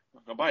buy it.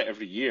 I'll buy it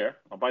every year.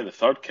 I'll buy the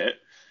third kit.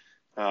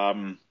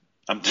 I'm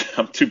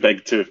too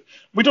big to...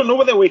 We don't know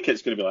what the away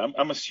kit's going to be like.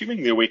 I'm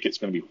assuming the away kit's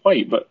going to be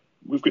white, but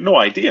we've got no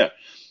idea.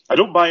 I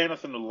don't buy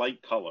anything in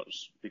light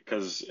colours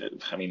because,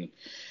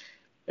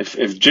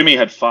 if Jimmy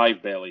had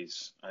 5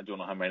 bellies, I don't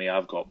know how many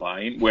I've got, but I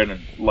ain't wearing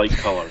light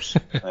colours.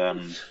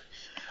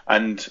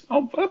 And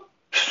I'll wear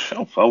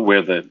I'll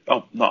wear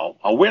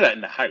it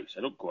in the house.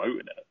 I don't go out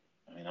in it.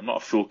 I mean, I'm not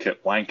a full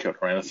kit wanker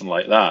or anything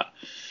like that.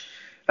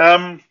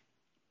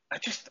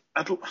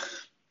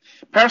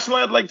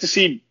 Personally, I'd like to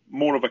see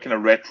more of a kind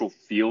of retro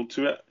feel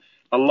to it.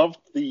 I loved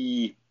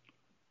remember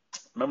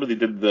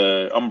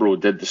Umbro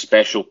did the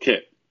special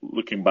kit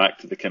looking back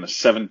to the kind of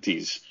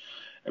 70s.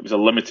 It was a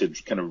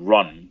limited kind of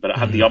run, but it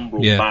had the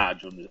Umbro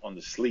badge on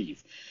the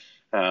sleeve.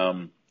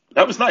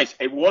 That was nice.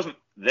 It wasn't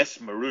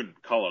this maroon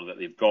colour that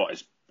they've got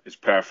is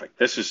perfect.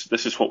 This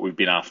is what we've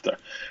been after,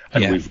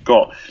 and we've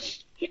got.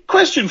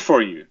 Question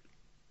for you: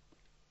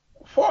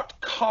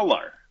 what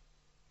colour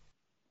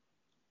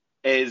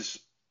is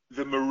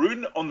the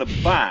maroon on the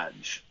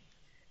badge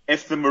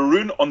if the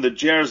maroon on the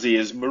jersey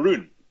is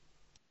maroon?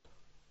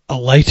 A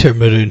lighter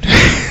maroon.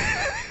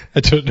 I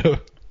don't know.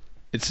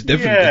 It's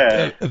different.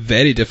 Yeah. A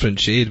very different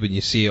shade when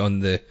you see it on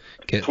the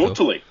kit.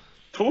 Totally.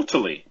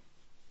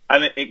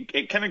 And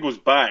it kind of goes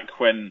back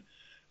when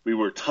we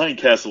were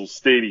Tynecastle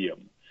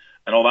Stadium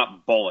and all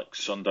that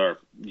bollocks under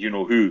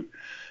you-know-who.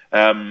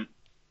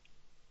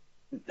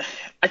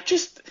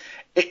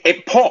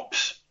 It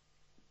pops.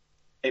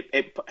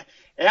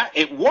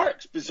 It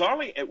works.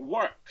 Bizarrely, it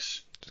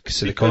works.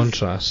 So the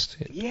contrast,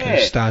 it kind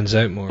of stands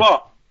out more.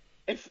 But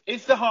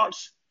if the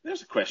Hearts,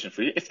 there's a question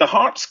for you. If the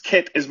Hearts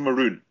kit is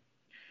maroon,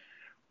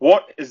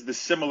 what is the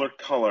similar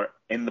colour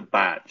in the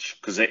badge?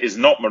 Because it is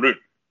not maroon.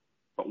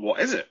 But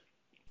what is it?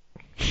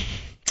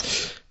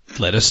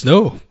 Let us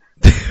know.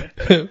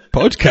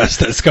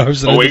 Podcast at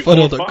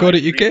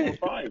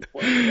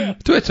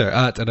scarvesaroundthefunnel.co.uk. Twitter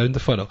at Around the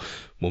Funnel.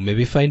 We'll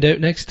maybe find out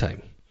next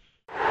time.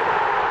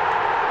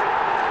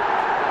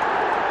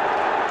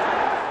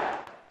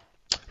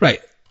 Right,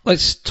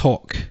 let's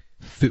talk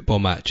football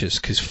matches,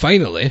 because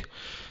finally, it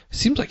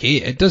seems like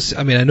it does.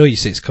 I mean, I know you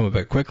say it's come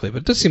about quickly,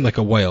 but it does seem like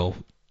a while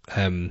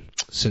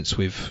since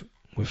we've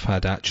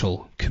had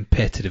actual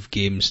competitive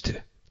games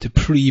to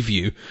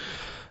preview,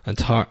 and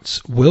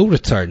Hearts will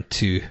return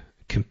to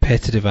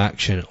competitive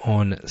action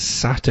on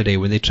Saturday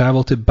when they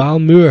travel to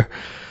Balmoor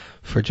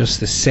for just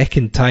the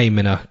second time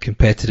in a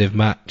competitive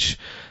match.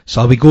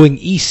 So I'll be going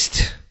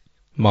east,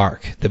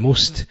 Mark, the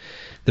most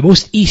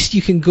east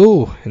you can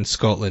go in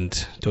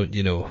Scotland, don't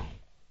you know?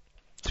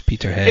 To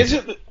Peterhead. Is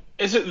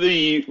it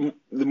the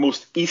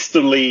most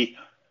easterly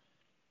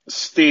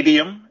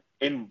stadium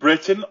in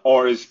Britain,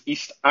 or is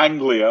East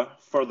Anglia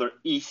further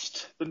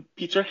east than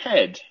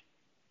Peterhead?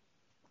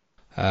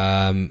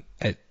 I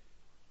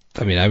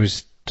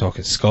was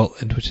talking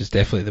Scotland, which is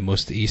definitely the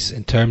most east.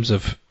 In terms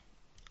of,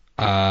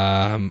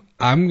 I'm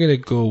going to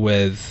go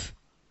with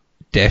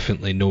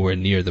definitely nowhere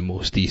near the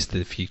most east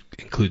if you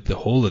include the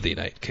whole of the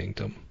United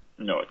Kingdom.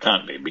 No, it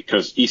can't be,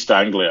 because East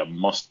Anglia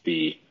must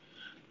be.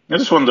 I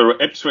just wonder,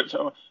 Ipswich.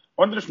 I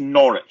wonder if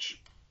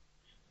Norwich.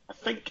 I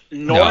think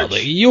Norwich. No,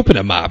 you open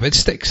a map, it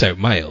sticks out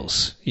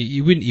miles.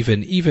 You wouldn't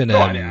even.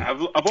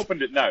 No, I've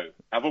opened it now.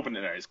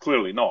 It's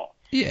clearly not.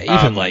 Yeah,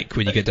 even like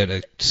when you get down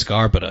to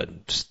Scarborough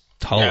and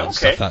Hull and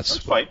stuff. That's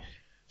fine.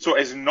 So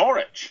is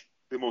Norwich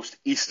the most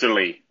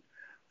easterly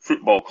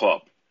football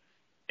club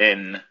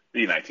in the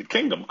United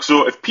Kingdom?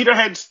 So if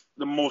Peterhead's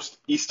the most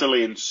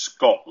easterly in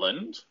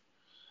Scotland,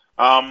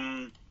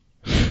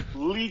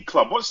 league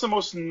club. What's the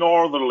most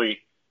northerly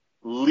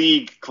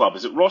league club?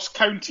 Is it Ross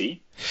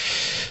County?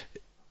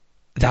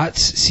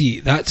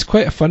 That's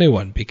quite a funny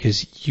one,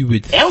 because you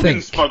would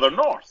Elgin's think further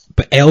north.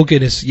 But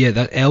Elgin is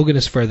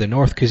further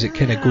north, because it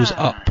kind of goes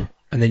up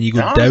and then you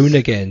go down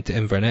again to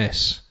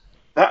Inverness.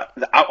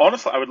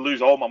 Honestly, I would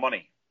lose all my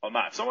money on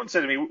that. If someone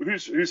said to me,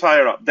 "Who's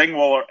higher up,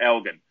 Dingwall or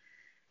Elgin?"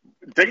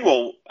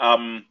 Dingwall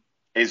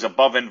is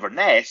above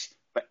Inverness,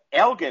 but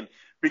Elgin,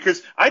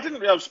 because I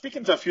was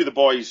speaking to a few of the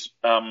boys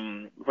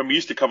when we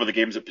used to cover the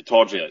games at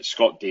Pittodrie, like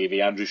Scott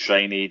Davey, Andrew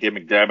Shriney, Dave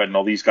McDermott, and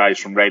all these guys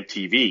from Red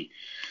TV,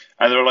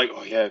 and they were like,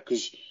 "Oh yeah,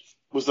 because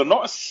was there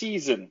not a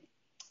season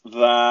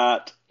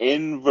that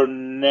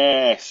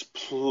Inverness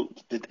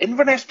did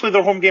Inverness play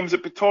their home games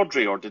at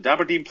Pittodrie, or did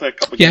Aberdeen play a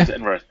couple of games at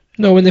Inverness?"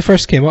 No, when they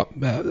first came up,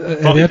 they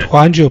had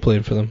Juanjo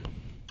playing for them.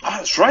 Oh,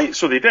 that's right,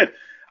 so they did.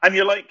 And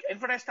you're like,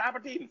 Inverness to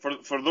Aberdeen,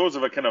 for those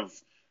of a kind of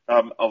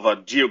a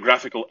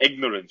geographical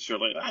ignorance, you're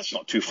like, that's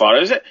not too far,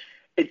 is it?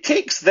 It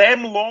takes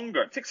them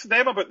longer. It takes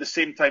them about the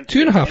same time.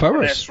 2.5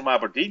 hours from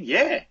Aberdeen,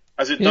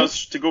 as it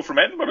does to go from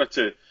Edinburgh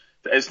to.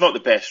 It's not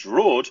the best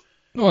road.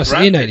 No, it's the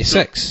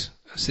A96.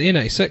 It's the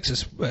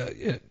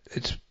A96.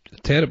 It's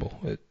terrible.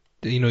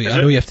 I know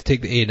you have to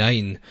take the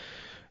A9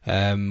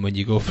 when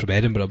you go from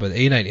Edinburgh, but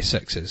the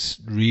A96 is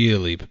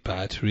really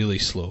bad, really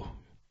slow.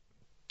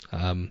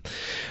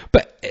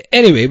 But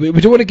anyway, we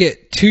don't want to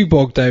get too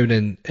bogged down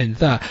in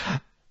that.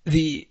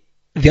 The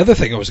other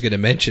thing I was going to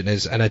mention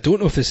is, and I don't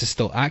know if this is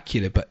still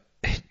accurate, but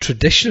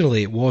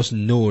traditionally it was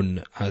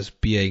known as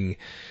being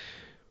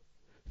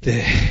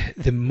the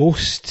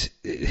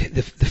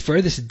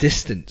furthest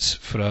distance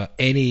for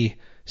any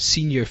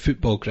senior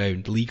football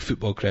ground, league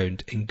football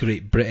ground in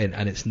Great Britain,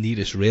 and its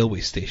nearest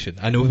railway station.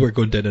 I know we're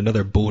going down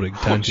another boring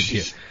tangent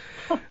here,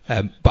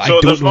 but so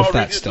I don't know if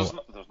that's still.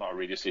 There's not a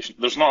radio station.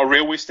 There's not a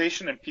railway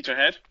station in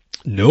Peterhead.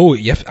 No,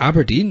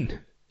 Aberdeen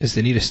is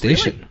the nearest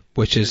station,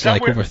 which is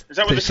like over. Is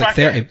that where it's the like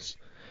track 30. is?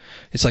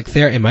 It's like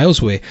 30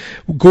 miles away.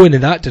 Going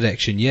in that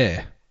direction,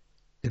 yeah.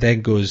 It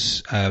then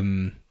goes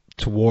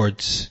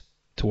towards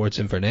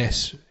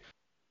Inverness.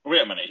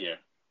 Wait a minute here.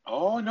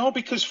 Oh no,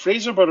 because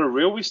Fraserburgh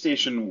railway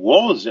station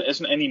it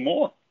isn't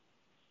anymore.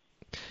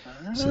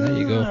 So there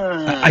you go.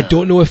 I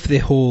don't know if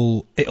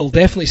it'll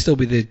definitely still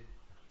be the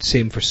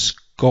same for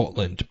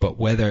Scotland, but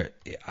whether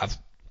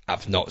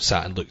I've not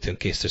sat and looked in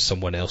case there's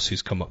someone else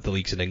who's come up the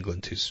leagues in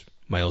England who's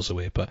miles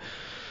away, but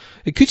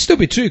it could still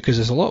be true because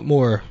there's a lot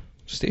more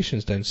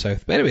stations down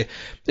south. But anyway,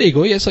 there you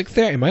go. Yeah, it's like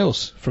 30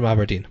 miles from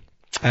Aberdeen.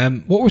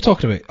 What we're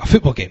talking about, a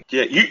football game.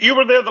 Yeah, you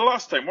were there the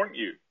last time, weren't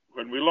you?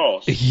 When we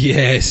lost.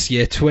 Yes,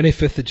 yeah,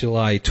 25th of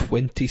July,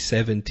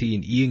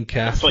 2017. Ian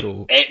Cathro. It's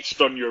like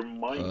etched on your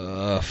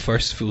mind.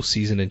 First full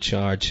season in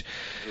charge.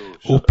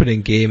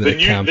 Opening game of the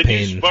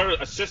campaign. The new Spurs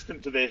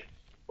assistant to the...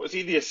 Was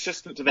he the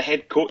assistant to the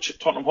head coach at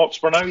Tottenham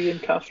Hotspur now, Ian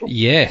Cathro?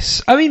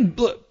 Yes. I mean,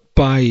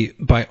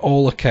 by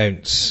all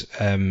accounts,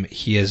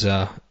 he is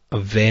a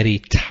very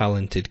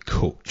talented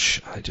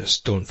coach. I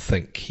just don't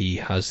think he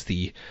has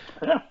the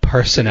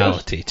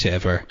personality to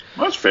ever...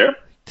 That's fair.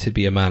 To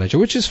be a manager,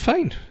 which is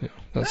fine.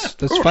 That's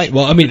fine.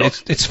 Well, I mean,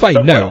 it's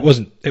fine now.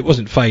 It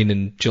wasn't fine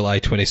in July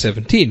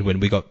 2017 when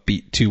we got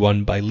beat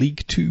 2-1 by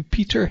League Two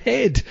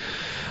Peterhead.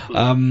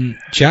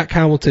 Jack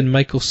Hamilton,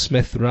 Michael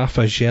Smith,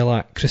 Rafa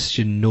Jelak,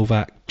 Christian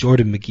Novak,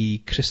 Jordan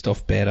McGee,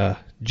 Christoph Berra,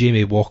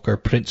 Jamie Walker,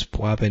 Prince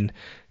Boabin,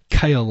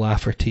 Kyle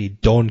Lafferty,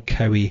 Don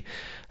Cowie,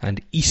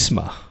 and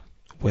Isma.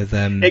 With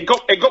it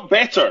got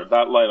better,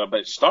 that lineup.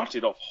 It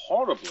started off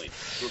horribly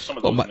with some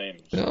of those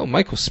names. Well,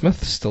 Michael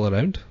Smith's still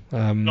around.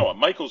 No,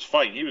 Michael's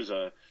fine. He was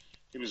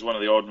one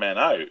of the odd men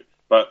out.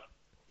 But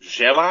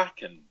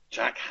Jelak and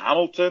Jack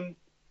Hamilton,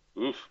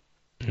 oof.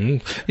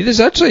 There's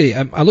actually,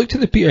 I looked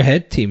at the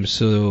Peterhead team,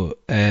 so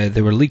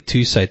they were League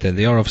Two side then.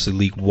 They are obviously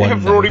League One. They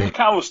have Rory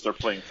McAllister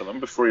playing for them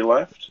before he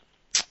left.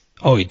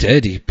 Oh, he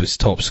did. He was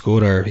top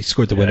scorer. He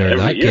scored the winner in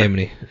that game,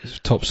 and he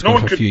was top scorer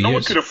for a few years. No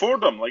one could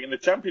afford him, like in the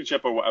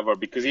Championship or whatever,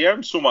 because he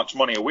earned so much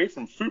money away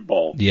from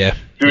football.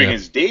 Doing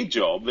his day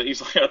job that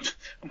he's like,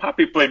 I'm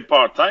happy playing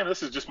part time.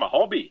 This is just my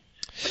hobby.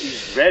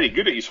 He's very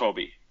good at his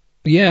hobby.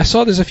 Yeah, I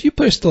saw there's a few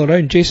players still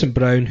around. Jason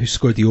Brown, who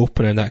scored the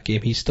opener in that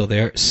game, he's still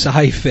there.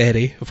 Cy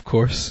Ferry, of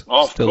course,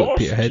 still at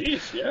Peterhead.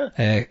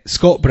 Jeez,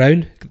 Scott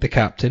Brown, the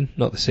captain,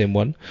 not the same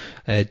one.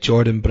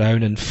 Jordan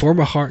Brown and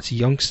former Hearts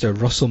youngster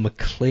Russell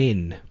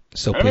McLean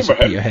still plays at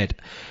Peterhead.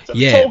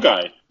 Tall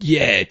guy.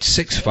 Yeah,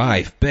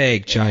 6'5",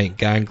 big, giant,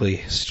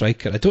 gangly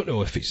striker. I don't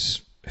know if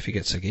he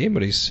gets a game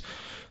or he's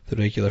the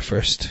regular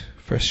first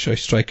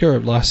choice striker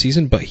last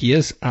season, but he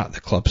is at the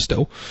club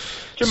still.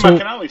 Jim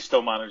McInally's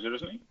still manager,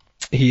 isn't he?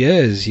 He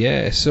is,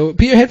 yeah. So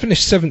Peterhead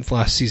finished 7th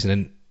last season,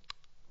 and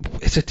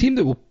it's a team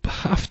that will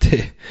have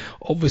to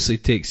obviously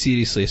take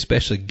seriously,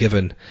 especially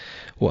given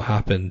what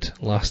happened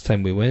last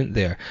time we went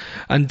there.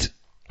 And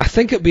I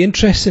think it'd be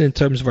interesting in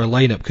terms of our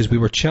lineup, because we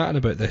were chatting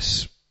about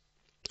this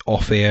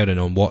off air and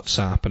on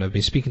WhatsApp, and I've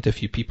been speaking to a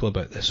few people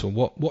about this. So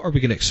what are we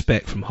going to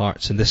expect from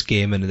Hearts in this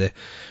game and the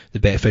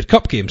Betfred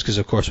Cup games? Because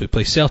of course we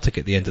play Celtic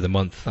at the end of the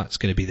month. That's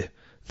going to be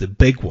the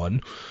big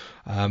one.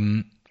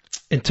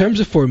 In terms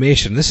of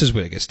formation, this is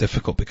where it gets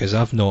difficult, because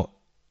the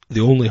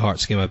only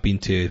Hearts game I've been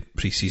to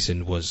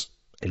pre-season was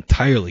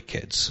entirely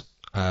kids.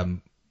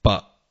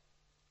 But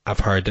I've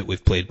heard that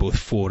we've played both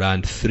 4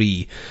 and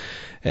 3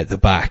 at the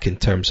back in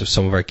terms of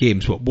some of our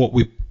games. But what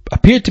we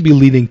appear to be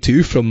leaning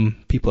to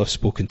from people I've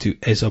spoken to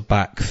is a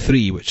back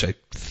 3, which I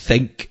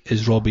think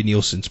is Robbie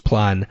Nielsen's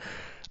plan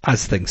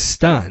as things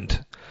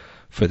stand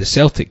for the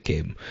Celtic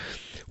game,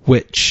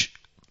 which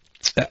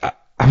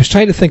I was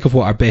trying to think of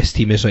what our best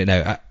team is right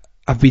now.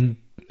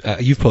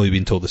 You've probably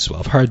been told this as well.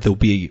 I've heard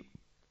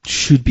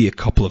should be a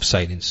couple of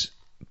signings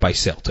by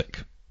Celtic,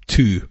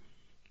 2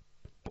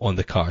 on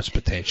the cards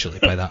potentially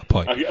by that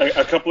point.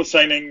 A couple of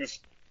signings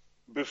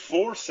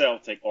before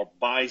Celtic or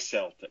by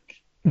Celtic?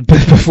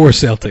 Before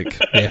Celtic,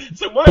 yeah.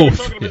 So why are you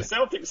talking about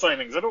Celtic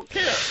signings? I don't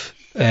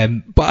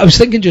care. But I was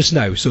thinking just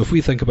now, so if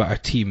we think about our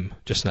team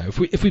just now,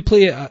 if we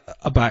play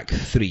a back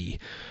 3,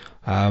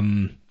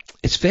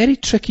 it's very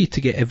tricky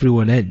to get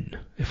everyone in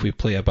if we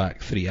play a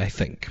back 3, I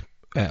think.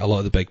 A lot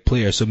of the big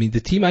players. So, I mean, the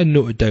team I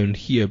noted down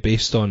here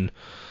based on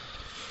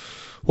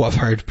what I've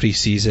heard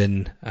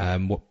pre-season,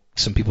 what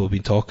some people have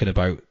been talking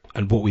about,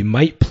 and what we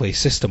might play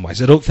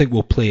system-wise. I don't think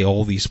we'll play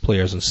all these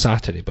players on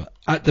Saturday, but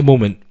at the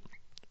moment,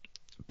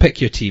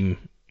 pick your team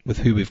with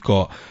who we've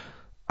got.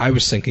 I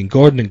was thinking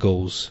Gordon in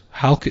goals,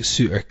 Halkett,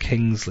 Suter,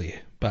 Kingsley,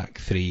 back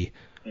 3,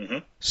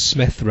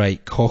 Smith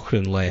right,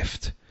 Cochrane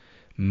left,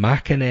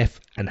 McAneff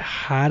and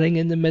Haring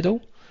in the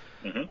middle,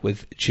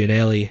 with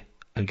Gianelli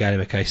and Gary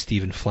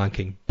Mackay-Steven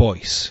flanking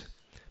Boyce.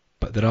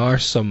 But there are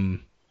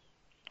some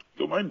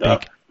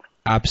big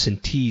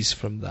absentees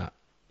from that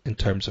in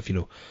terms of,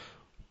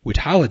 would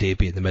Halliday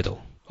be in the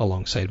middle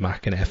alongside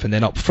McAneff? And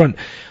then up front,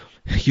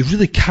 you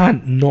really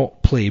can't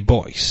not play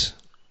Boyce.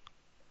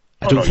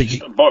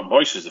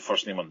 Boyce is the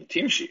first name on the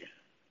team sheet.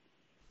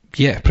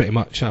 Yeah, pretty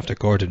much, after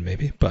Gordon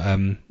maybe. But,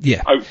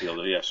 yeah.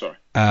 Outfielder, yeah, sorry.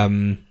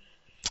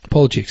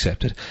 Apology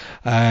accepted.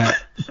 But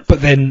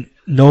then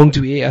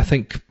Nongdue, I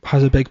think,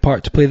 has a big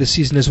part to play this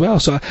season as well.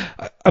 So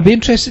I'd be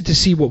interested to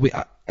see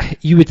what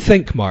you would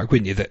think, Mark,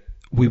 wouldn't you, that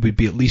we would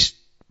be at least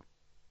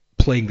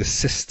playing the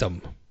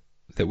system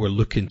that we're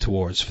looking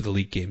towards for the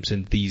league games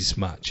in these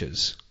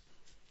matches.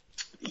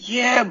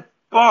 Yeah,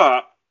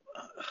 but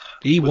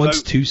he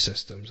wants 2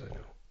 systems, I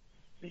know.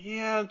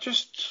 Yeah,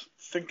 just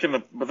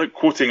thinking without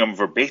quoting him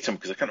verbatim,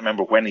 because I can't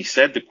remember when he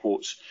said the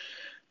quotes.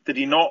 Did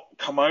he not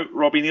come out,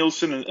 Robbie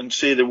Nielsen, and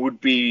say there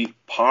would be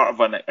part of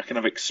a kind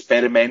of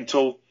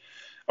experimental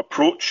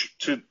approach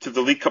to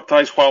the League Cup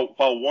ties while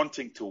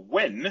wanting to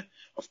win?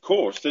 Of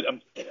course.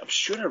 I'm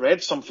sure I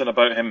read something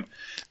about him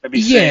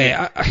maybe saying...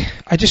 Yeah,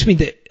 I just mean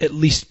that at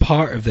least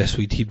part of this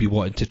he'd be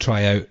wanting to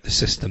try out the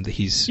system that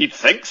he's... You'd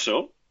think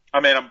so. I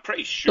mean, I'm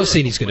pretty sure... Not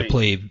saying he's going to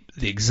play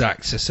the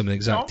exact system, the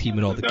exact team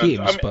in all the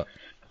games, but...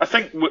 I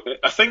think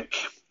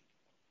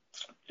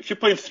if you're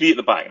playing three at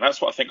the back, and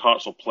that's what I think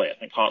Hearts will play. I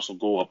think Hearts will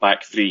go a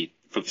back three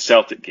for the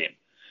Celtic game.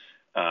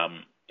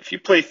 If you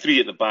play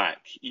three at the back,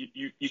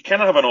 you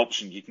kind of have an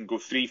option. You can go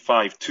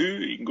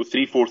 3-5-2, you can go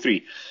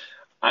 3-4-3.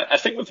 I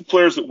think with the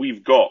players that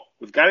we've got,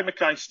 with Gary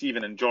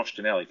Mackay-Steven and Josh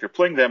Ginnelly, if you're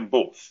playing them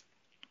both,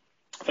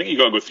 I think you've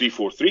got to go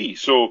 3-4-3.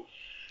 So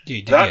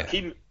that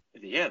team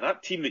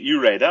that you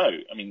read out,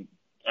 I mean,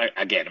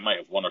 again, it might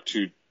have one or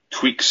two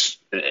tweaks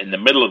in the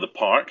middle of the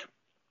park,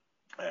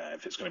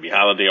 if it's going to be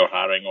Halliday or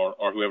Haring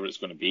or whoever it's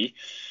going to be.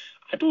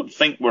 I don't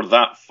think we're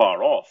that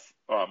far off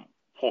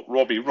what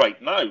Robbie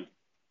right now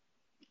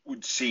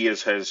would see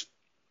as his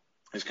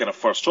kind of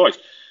first choice.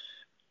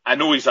 I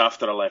know he's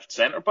after a left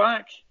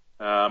centre-back.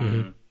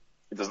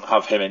 It doesn't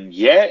have him in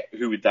yet.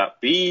 Who would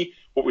that be?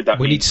 What would that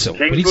mean? We need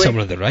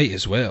someone on the right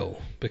as well,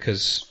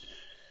 because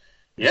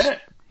there's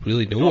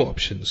really no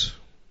options.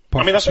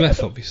 Apart from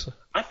Smith, obviously.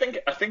 I think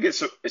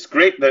it's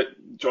great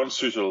that John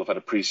Souttar will have had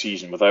a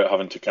pre-season without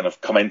having to kind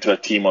of come into a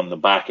team on the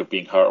back of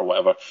being hurt or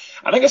whatever.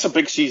 I think it's a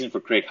big season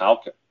for Craig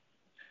Halkett.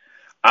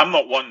 I'm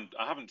not one.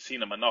 I haven't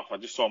seen him enough. I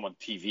just saw him on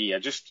TV.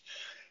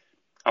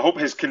 I hope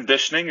his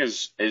conditioning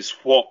is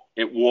what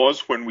it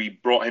was when we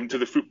brought him to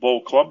the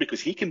football club,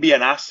 because he can be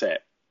an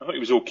asset. I thought he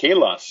was okay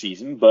last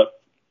season, but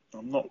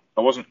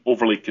I wasn't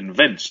overly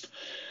convinced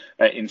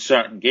in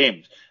certain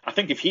games. I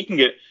think if he can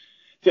get...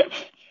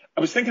 I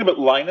was thinking about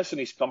Linus and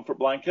his comfort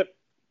blanket,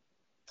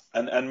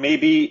 and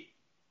maybe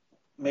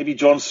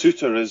John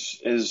Souttar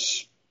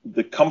is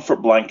the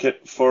comfort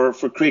blanket for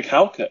Craig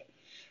Halkett.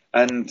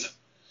 And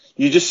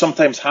you just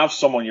sometimes have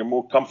someone you're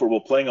more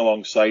comfortable playing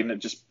alongside,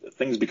 and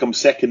things become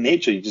second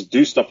nature. You just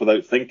do stuff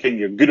without thinking.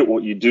 You're good at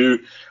what you do,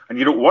 and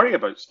you don't worry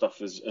about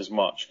stuff as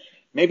much.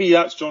 Maybe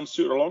that's John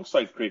Souttar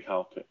alongside Craig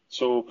Halkett.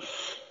 So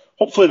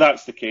hopefully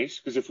that's the case,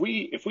 because if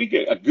we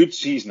get a good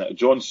season out of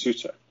John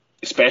Souttar,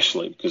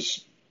 especially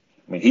because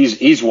I mean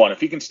he's one.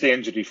 If he can stay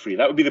injury free,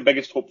 that would be the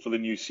biggest hope for the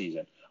new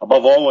season.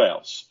 Above all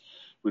else,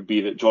 would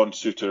be that John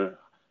Souttar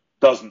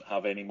doesn't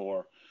have any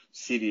more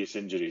serious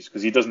injuries,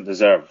 because he doesn't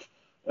deserve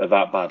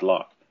that bad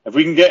luck. If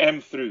we can get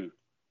him through,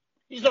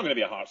 he's not going to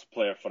be a Hearts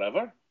player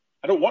forever.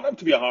 I don't want him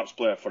to be a Hearts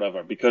player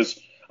forever, because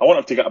I want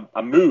him to get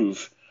a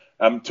move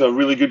to a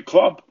really good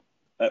club.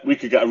 We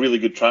could get a really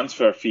good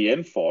transfer fee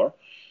in for.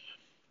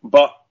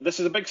 But this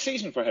is a big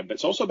season for him. But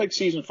it's also a big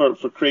season for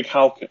Craig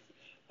Halkett.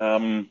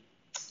 And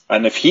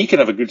if he can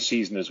have a good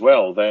season as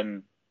well,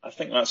 then I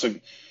think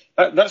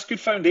that's good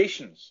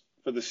foundations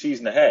for the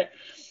season ahead.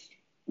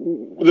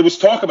 There was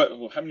talk about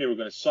how many we're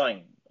going to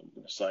sign.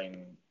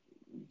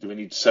 Do we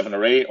need 7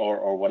 or 8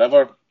 or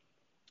whatever?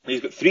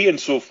 He's got 3 in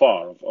so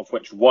far, of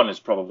which 1 is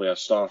probably a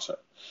starter.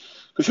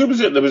 Because who was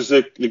it? There was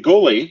the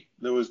goalie,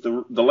 there was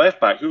the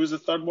left back. Who was the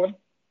third one?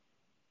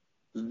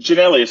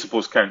 Ginnelly, I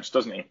suppose, counts,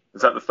 doesn't he?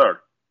 Is that the third?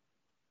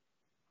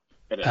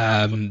 It is.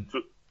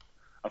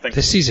 I think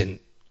this season,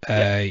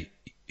 Ginnelly,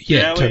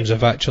 in terms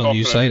of actual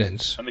new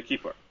signings. And the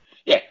keeper.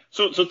 Yeah,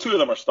 so 2 of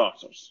them are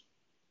starters.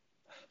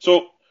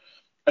 So,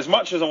 as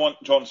much as I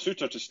want John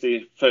Souttar to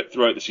stay fit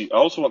throughout the season, I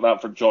also want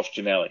that for Josh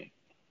Ginnelly.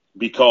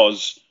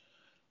 Because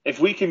if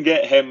we can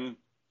get him,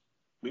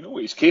 we know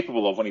what he's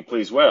capable of when he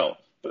plays well,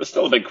 but there's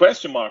still a big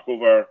question mark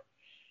over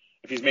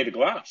if he's made of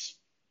glass.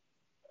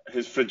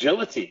 His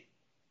fragility.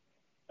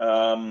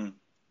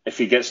 If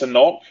he gets a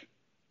knock,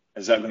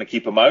 is that going to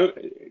keep him out?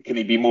 Can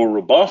he be more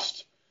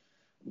robust?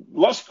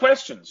 Lots of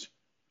questions.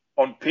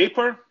 On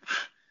paper,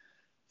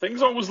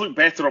 things always look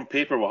better on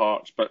paper with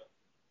Hearts, but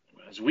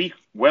as we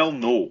well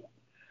know,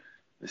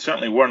 they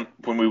certainly weren't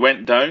when we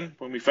went down,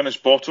 when we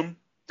finished bottom,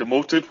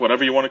 demoted,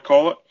 whatever you want to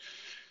call it.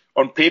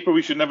 On paper,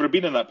 we should never have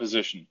been in that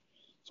position.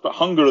 It's about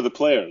hunger of the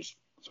players.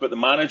 It's about the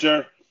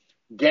manager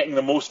getting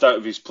the most out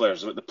of his players.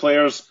 It's about the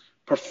players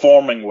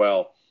performing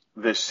well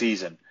this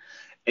season.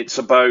 It's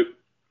about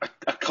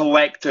a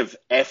collective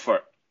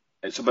effort.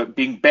 It's about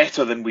being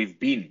better than we've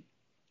been.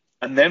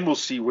 And then we'll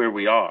see where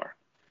we are.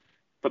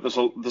 But there's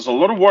a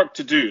lot of work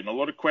to do and a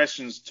lot of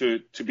questions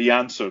to be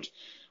answered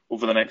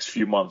over the next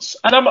few months.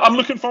 And I'm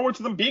looking forward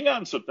to them being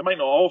answered. They might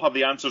not all have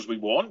the answers we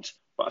want,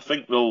 but I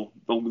think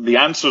the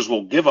answers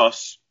will give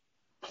us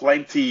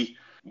plenty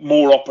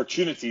more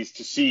opportunities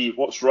to see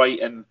what's right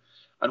and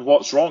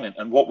what's wrong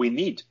and what we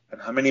need and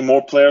how many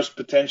more players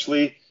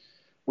potentially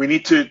we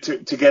need to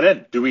get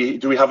in. Do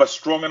we have a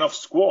strong enough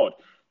squad?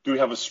 Do we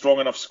have a strong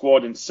enough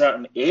squad in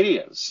certain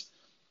areas?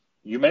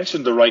 You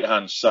mentioned the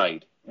right-hand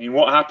side. I mean,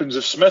 what happens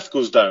if Smith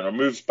goes down or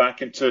moves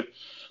back into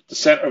the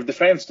centre of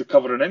defence to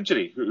cover an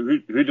injury?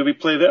 Who do we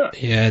play there?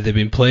 Yeah, they've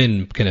been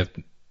playing kind of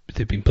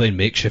they've been playing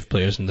makeshift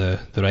players in the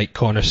right.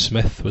 Connor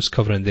Smith was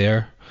covering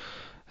there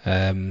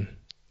in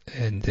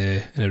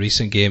a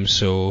recent game,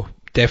 so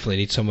definitely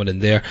need someone in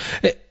there.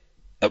 It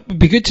would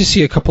be good to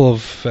see a couple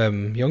of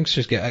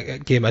youngsters get a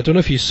game. I don't know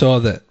if you saw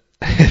that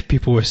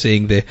people were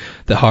saying the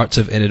Hearts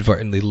have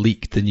inadvertently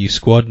leaked the new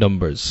squad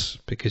numbers,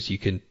 because you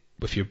can,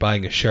 if you're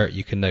buying a shirt,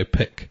 you can now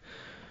pick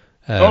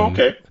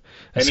okay.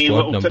 Any squad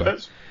little number.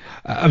 tidbits?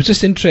 I was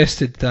just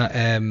interested that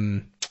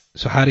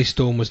so Harry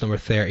Stone was number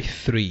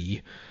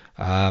 33,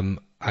 and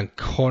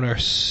Connor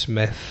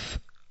Smith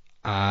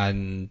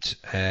and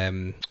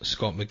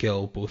Scott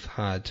McGill both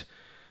had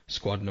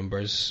squad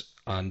numbers,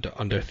 and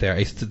under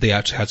 30 they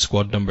actually had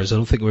squad numbers. I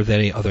don't think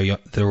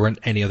there weren't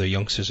any other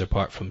youngsters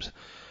apart from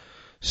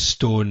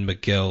Stone,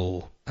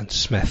 McGill and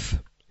Smith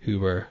who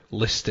were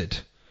listed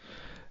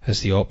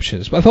as the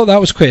options. But I thought that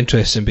was quite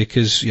interesting,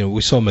 because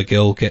we saw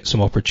McGill get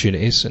some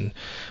opportunities, and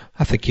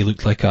I think he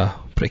looked like a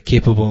pretty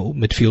capable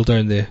midfielder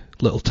in the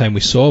little time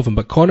we saw of him.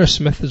 But Connor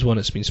Smith is one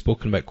that's been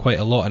spoken about quite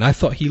a lot, and I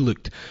thought he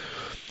looked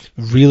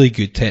really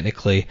good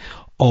technically,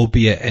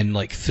 albeit in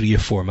like 3 or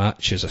 4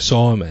 matches I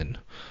saw him in.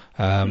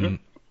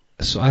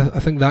 So I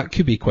think that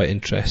could be quite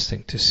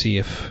interesting to see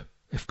if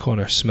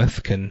Connor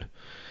Smith can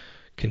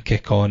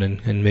kick on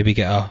and maybe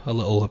get a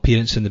little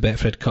appearance in the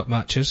Betfred Cup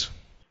matches.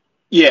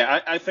 Yeah,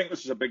 I think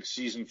this is a big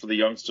season for the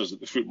youngsters at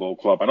the football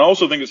club, and I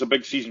also think it's a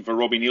big season for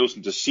Robbie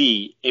Nielsen to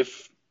see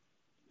if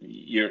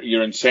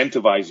you're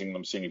incentivising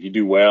them, saying if you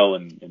do well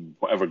in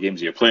whatever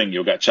games you're playing,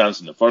 you'll get a chance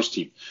in the first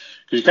team,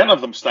 because you can't have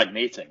them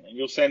stagnating, and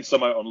you'll send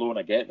some out on loan.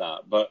 I get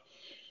that, but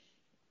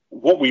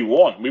what we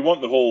want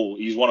the whole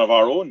 "he's one of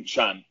our own"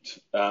 chant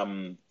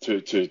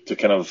to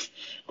kind of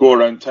go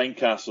around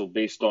Tynecastle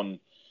based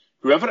on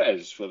whoever it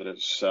is, whether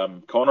it's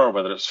Connor,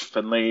 whether it's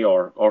Finlay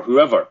or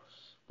whoever.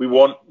 We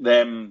want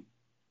them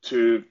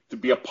to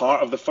be a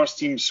part of the first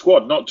team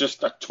squad, not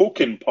just a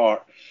token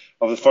part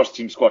of the first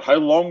team squad. How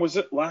long was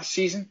it last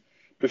season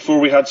before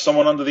we had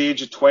someone under the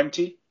age of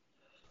 20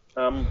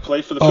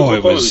 play for the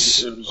football club? It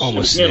was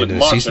almost the end of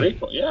the season.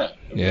 April. Yeah,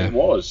 it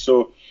was.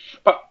 So,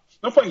 but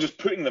no point in just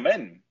putting them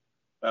in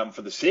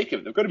for the sake of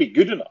it. They've got to be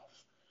good enough.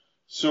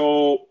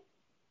 So,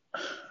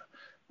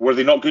 were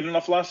they not good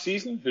enough last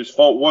season? Whose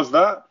fault was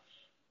that?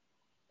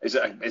 Is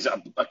it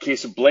a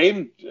case of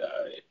blame?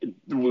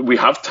 We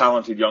have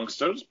talented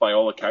youngsters by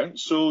all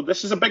accounts, so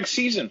this is a big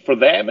season for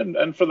them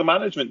and for the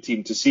management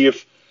team to see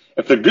if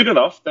they're good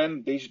enough.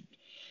 Then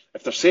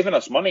if they're saving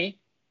us money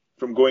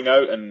from going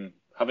out and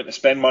having to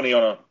spend money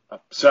on a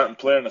certain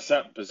player in a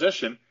certain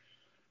position,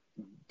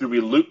 do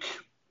we look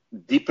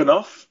deep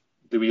enough?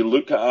 Do we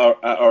look at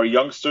our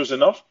youngsters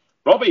enough?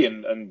 Robbie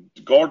and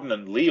Gordon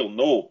and Lee will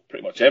know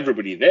pretty much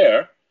everybody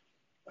there.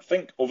 I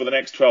think over the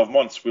next 12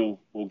 months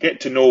we'll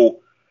get to know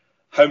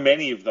how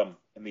many of them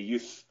in the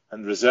youth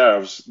and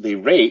reserves they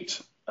rate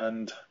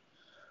and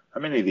how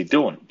many they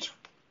don't.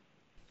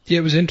 Yeah,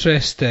 it was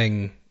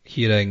interesting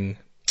hearing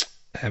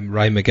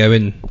Ryan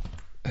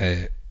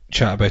McGowan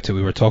chat about it.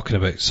 We were talking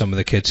about some of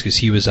the kids because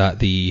he was at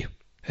the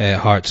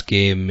Hearts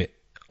game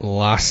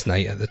last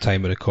night at the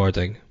time of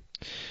recording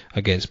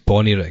against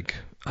Bonnyrigg,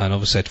 and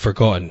obviously I'd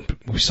forgotten,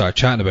 we started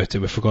chatting about it,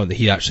 we'd forgotten that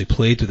he actually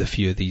played with a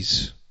few of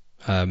these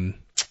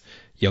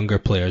younger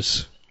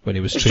players when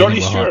he was training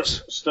with Hearts. Johnny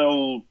Stewart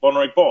still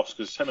Bonnyrigg boss?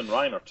 Because him and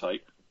Ryan are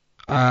tight.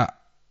 I'm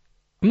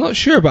not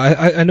sure, but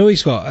I know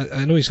he's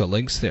got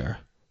links there.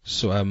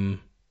 So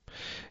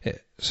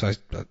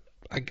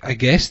I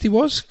guessed he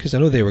was, because I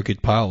know they were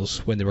good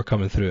pals when they were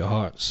coming through at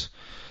Hearts.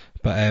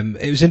 But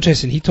it was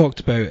interesting. He talked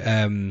about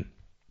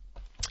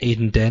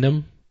Aidan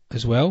Denham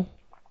as well.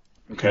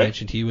 Okay. He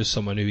mentioned he was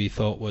someone who he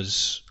thought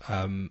was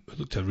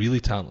looked a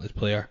really talented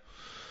player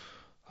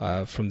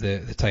from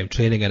the time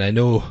training, and I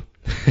know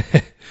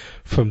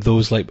for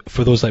those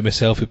like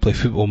myself who play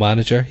Football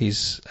Manager,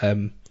 he's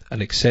an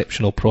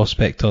exceptional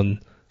prospect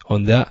on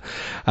that.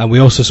 And we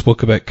also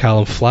spoke about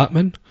Callum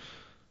Flatman,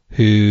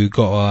 who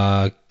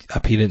got a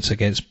appearance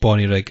against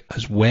Bonnyrigg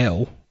as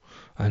well,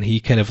 and he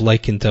kind of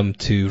likened him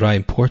to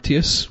Ryan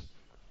Porteous,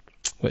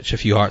 which a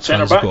few Hearts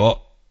fans have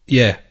got.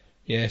 Yeah,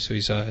 so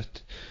he's a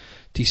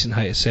decent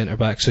height at centre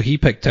back. So he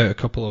picked out a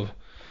couple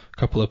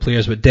of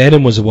players, but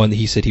Denham was the one that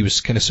he said he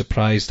was kind of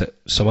surprised that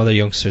some other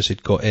youngsters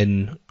had got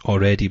in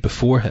already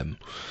before him.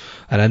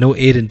 And I know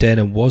Aidan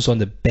Denham was on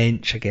the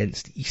bench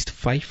against East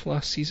Fife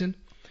last season,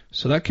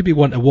 so that could be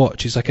one to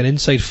watch. He's like an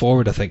inside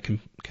forward, I think, can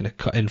kind of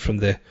cut in from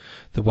the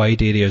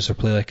wide areas or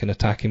play like an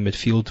attacking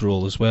midfield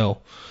role as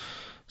well.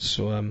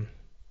 So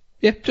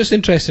yeah, just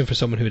interesting for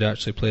someone who'd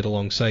actually played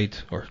alongside,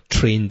 or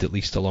trained at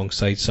least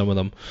alongside some of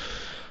them.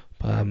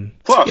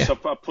 Plus, yeah.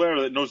 a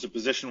player that knows the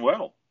position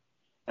well.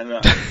 And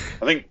I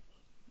think,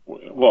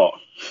 what?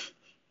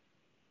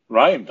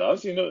 Ryan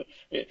does, you know.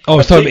 I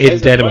was talking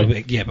about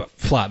Denham, yeah, but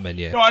Flatman,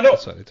 yeah. No, I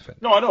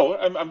know.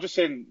 I'm just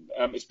saying,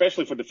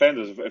 especially for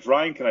defenders, if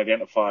Ryan can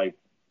identify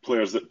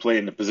players that play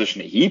in the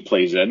position that he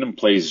plays in and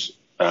plays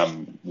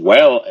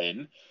well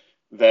in,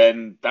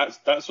 then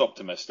that's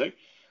optimistic.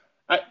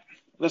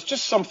 There's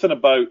just something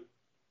about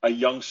a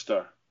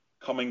youngster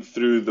coming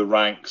through the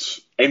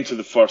ranks into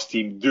the first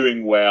team,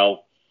 doing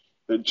well,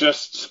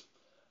 That's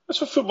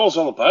what football's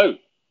all about.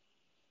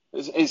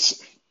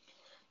 It's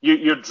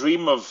your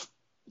dream of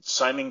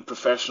signing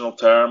professional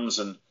terms.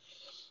 And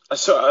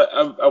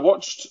I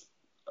watched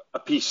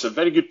a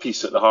very good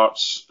piece that the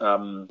Hearts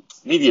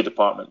media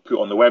department put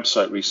on the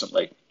website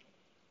recently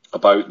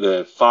about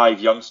the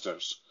 5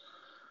 youngsters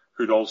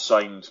who'd all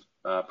signed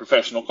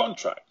professional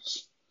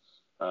contracts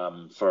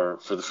for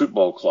the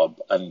football club,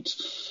 and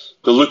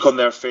the look on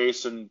their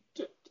face and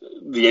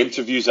the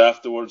interviews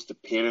afterwards, the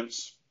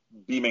parents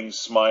beaming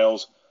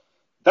smiles.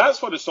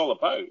 That's what it's all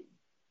about.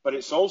 But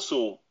it's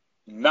also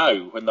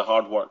now when the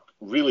hard work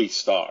really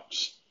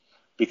starts,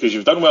 because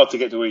you've done well to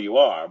get to where you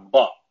are.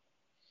 But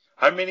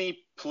how many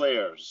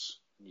players,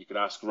 you can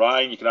ask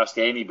Ryan, you can ask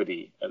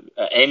anybody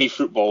at any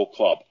football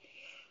club,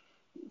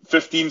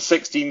 15,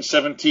 16,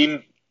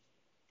 17,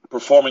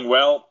 performing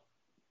well,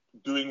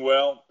 doing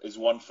well is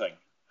one thing.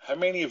 How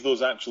many of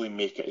those actually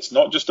make it? It's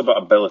not just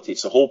about ability,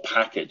 it's a whole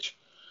package.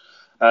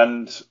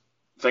 And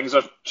things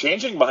are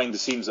changing behind the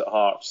scenes at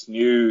Hearts.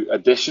 New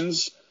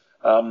additions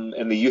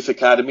in the youth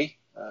academy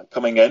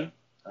coming in.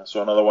 I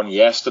saw another one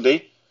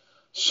yesterday.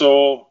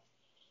 So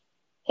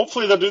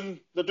hopefully they're doing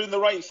the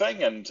right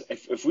thing. And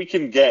if we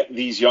can get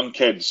these young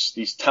kids,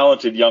 these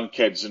talented young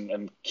kids,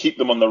 and keep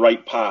them on the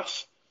right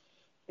path,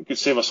 it could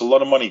save us a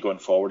lot of money going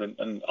forward,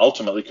 and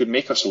ultimately could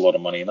make us a lot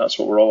of money. And that's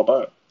what we're all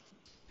about.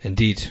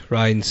 Indeed.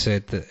 Ryan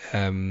said that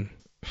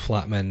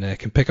Flatman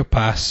can pick a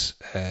pass,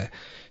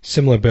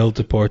 similar build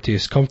to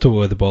Porteous, comfortable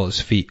with the ball at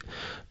his feet,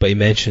 but he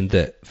mentioned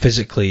that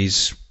physically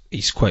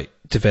he's quite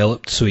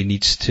developed, so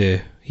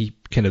he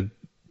kind of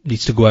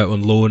needs to go out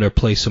on loan or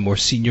play some more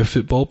senior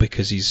football,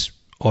 because he's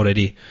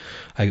already,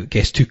 I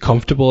guess, too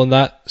comfortable in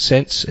that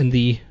sense in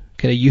the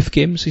kind of youth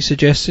games he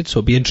suggested. So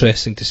it'll be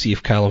interesting to see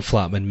if Callum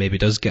Flatman maybe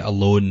does get a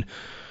loan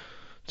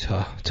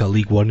to a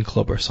League One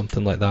club or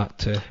something like that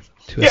to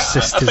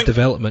assist his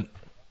development.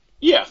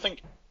 Yeah, I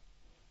think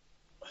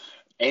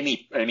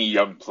any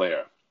young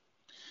player,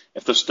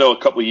 if they're still a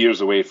couple of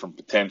years away from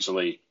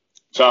potentially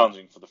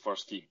challenging for the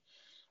first team,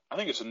 I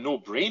think it's a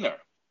no-brainer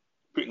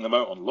putting them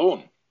out on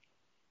loan.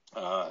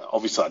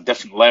 Obviously at a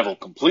different level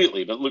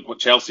completely, but look what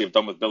Chelsea have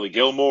done with Billy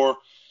Gilmore,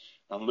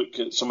 and look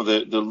at some of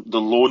the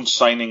loan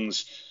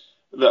signings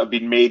that have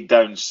been made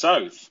down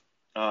south.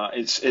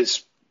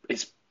 It's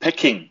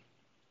picking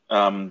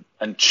and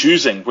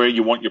choosing where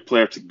you want your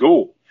player to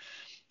go.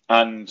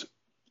 And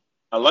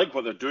I like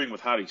what they're doing with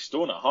Harry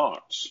Stone at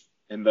Hearts,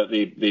 in that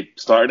they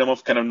started him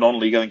off kind of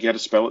non-league. I think he had a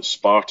spell at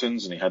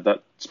Spartans, and he had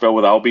that spell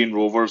with Albion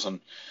Rovers,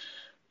 and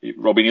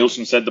Robbie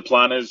Nielsen said the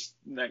plan is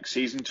next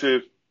season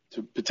to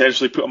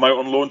potentially put him out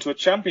on loan to a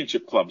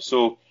championship club.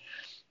 So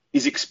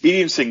he's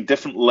experiencing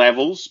different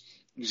levels.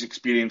 He's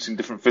experiencing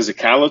different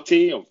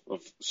physicality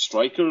of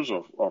strikers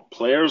or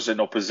players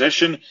in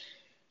opposition.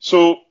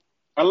 So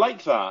I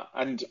like that.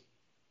 And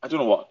I don't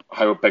know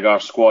how big our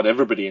squad,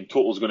 everybody in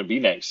total, is going to be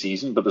next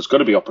season, but there's got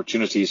to be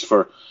opportunities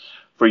for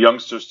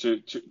youngsters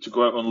to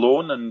go out on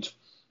loan. And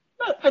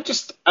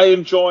I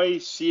enjoy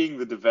seeing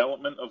the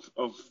development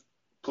of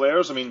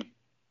players. I mean,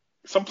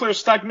 some players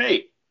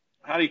stagnate.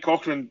 Harry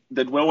Cochrane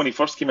did well when he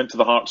first came into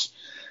the Hearts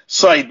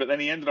side, but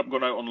then he ended up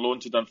going out on loan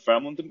to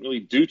Dunfermline, didn't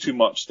really do too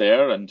much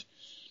there. And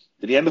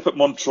did he end up at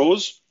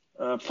Montrose,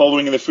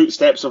 following in the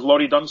footsteps of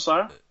Laurie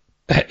Dunsire?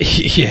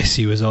 Yes,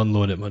 he was on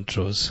loan at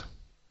Montrose.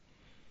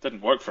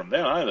 Didn't work from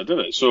there either, did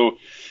it? So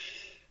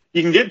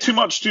you can get too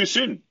much too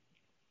soon.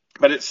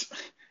 But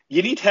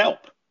you need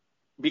help,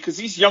 because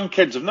these young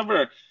kids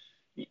have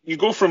you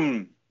go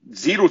from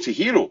zero to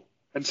hero,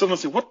 and someone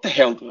say, what the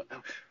hell,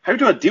 how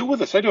do I deal with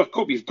this? How do I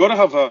cope? You've got to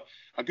have a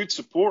good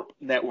support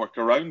network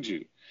around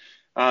you.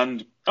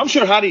 And I'm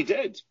sure Harry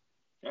did,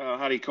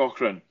 Harry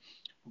Cochrane.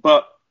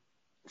 But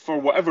for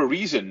whatever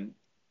reason,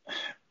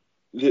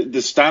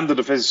 the standard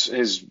of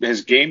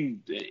his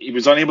game, he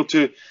was unable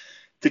to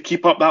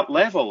keep up that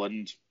level.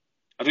 And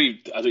I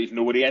don't even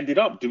know where he ended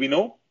up. Do we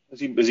know?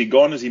 Has he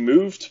gone? Has he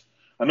moved?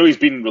 I know he's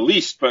been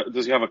released, but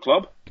does he have a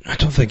club? I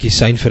don't think he's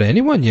signed for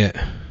anyone yet.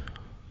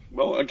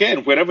 Well,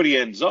 again, wherever he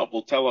ends up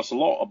will tell us a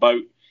lot about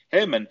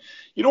him. And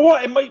you know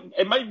what?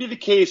 It might be the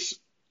case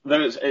that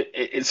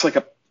it's like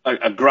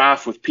a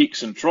graph with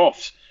peaks and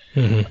troughs.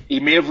 Mm-hmm. He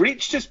may have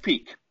reached his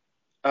peak,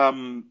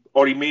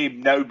 or he may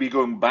now be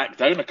going back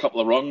down a couple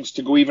of rungs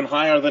to go even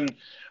higher than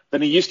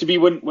he used to be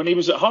when he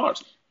was at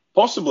Hearts.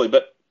 Possibly,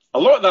 but a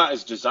lot of that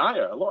is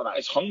desire, a lot of that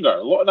is hunger,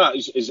 a lot of that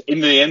is in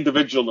the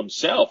individual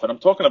himself. And I'm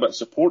talking about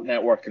support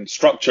network and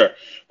structure,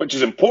 which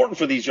is important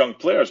for these young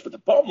players. But the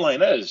bottom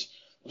line is,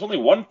 there's only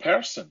one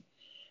person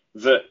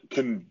that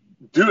can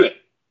do it,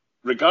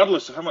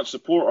 regardless of how much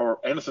support or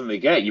anything they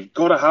get. You've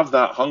got to have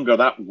that hunger,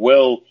 that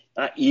will,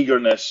 that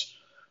eagerness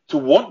to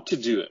want to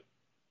do it.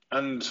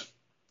 And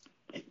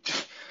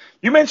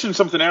you mentioned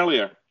something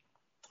earlier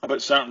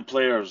about certain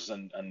players,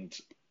 and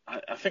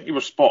I think you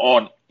were spot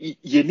on.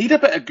 You need a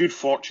bit of good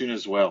fortune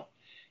as well.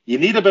 You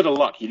need a bit of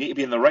luck. You need to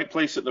be in the right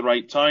place at the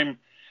right time.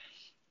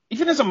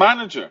 Even as a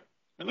manager,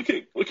 look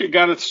at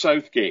Gareth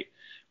Southgate.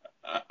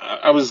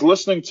 I was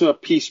listening to a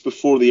piece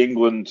before the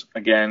England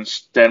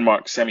against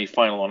Denmark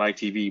semi-final on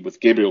ITV with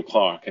Gabriel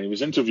Clark, and he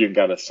was interviewing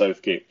Gareth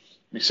Southgate.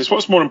 He says,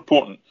 what's more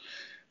important,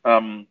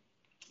 kind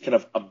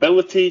of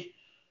ability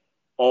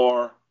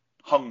or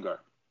hunger?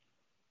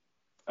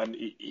 And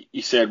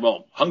he said,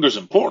 well, hunger's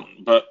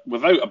important, but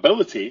without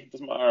ability, it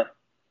doesn't matter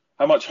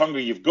how much hunger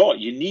you've got.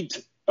 You need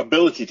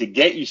ability to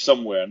get you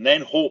somewhere, and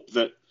then hope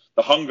that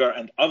the hunger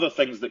and other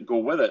things that go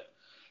with it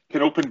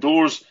can open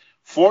doors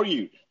for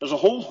you. There's a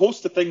whole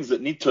host of things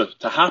that need to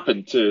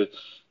happen to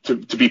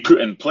be put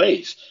in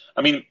place.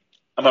 I mean,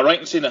 am I right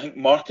in saying I think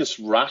Marcus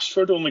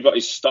Rashford only got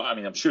his start? I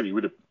mean, I'm sure he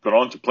would have gone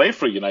on to play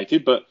for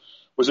United, but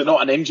was it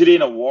not an injury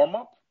in a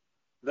warm-up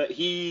that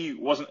he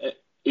wasn't?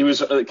 He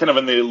was kind of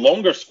in the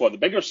longer squad, the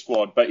bigger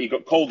squad, but he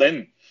got called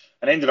in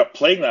and ended up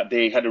playing that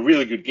day, had a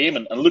really good game,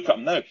 and look at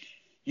him now.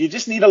 You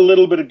just need a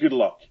little bit of good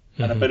luck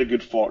and a bit of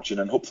good fortune,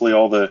 and hopefully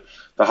all the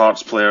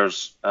Hearts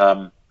players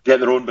get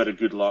their own bit of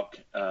good luck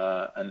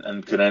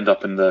and can end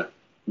up in the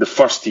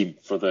first team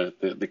for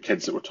the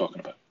kids that we're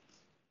talking about.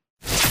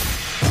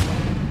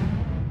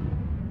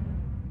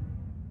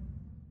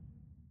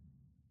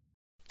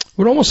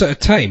 We're almost out of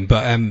time,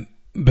 but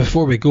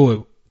before we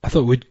go, I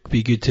thought it would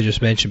be good to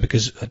just mention,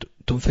 because I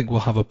don't think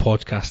we'll have a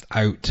podcast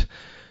out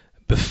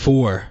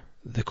before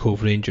the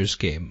Cove Rangers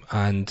game,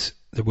 and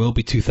there will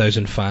be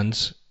 2,000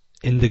 fans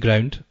in the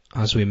ground,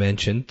 as we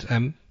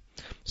mentioned.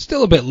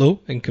 Still a bit low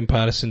in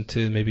comparison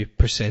to maybe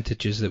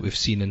percentages that we've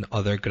seen in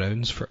other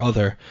grounds for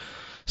other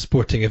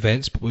sporting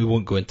events, but we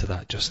won't go into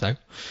that just now.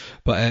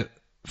 But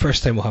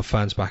first time we'll have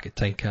fans back at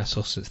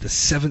Tynecastle since the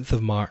 7th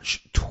of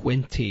March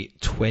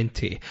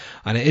 2020,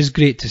 and it is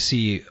great to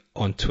see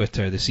on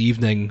Twitter this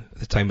evening, at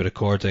the time of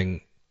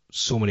recording,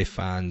 so many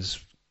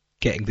fans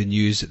getting the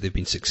news that they've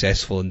been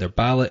successful in their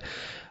ballot,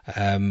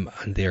 and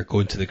they're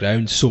going to the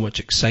ground. So much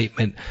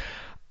excitement,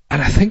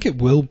 and I think it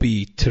will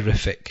be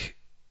terrific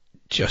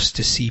just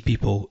to see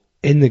people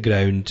in the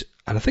ground,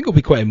 and I think it'll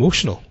be quite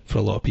emotional for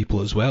a lot of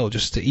people as well.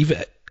 Just to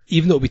even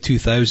though it'll be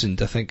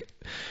 2,000, I think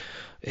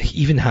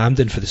even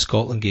Hampden for the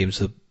Scotland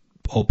games,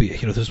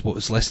 albeit there's what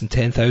was less than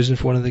 10,000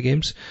 for one of the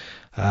games.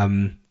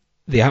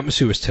 The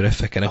atmosphere was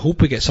terrific, and I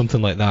hope we get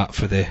something like that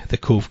for the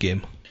Cove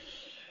game.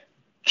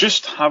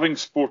 Just having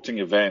sporting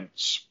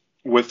events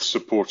with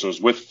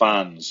supporters, with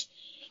fans,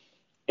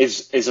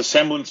 is a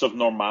semblance of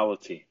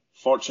normality.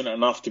 Fortunate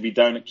enough to be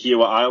down at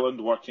Kiowa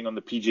Island working on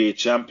the PGA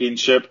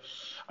Championship,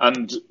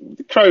 and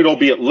the crowd,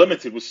 albeit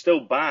limited, was still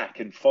back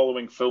and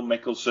following Phil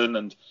Mickelson,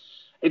 and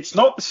it's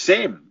not the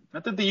same. I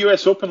did the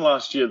US Open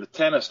last year, the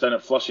tennis down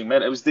at Flushing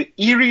Meadows. It was the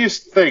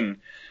eeriest thing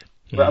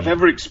that I've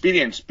ever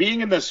experienced, being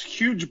in this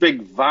huge,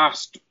 big,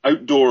 vast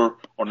outdoor,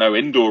 or now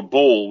indoor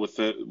bowl with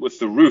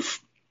the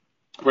roof,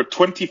 where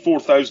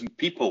 24,000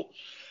 people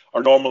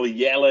are normally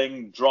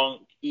yelling,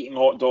 drunk, eating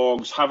hot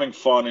dogs, having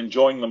fun,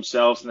 enjoying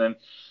themselves, and then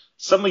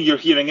suddenly you're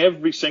hearing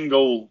every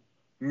single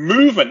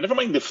movement, never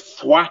mind the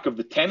thwack of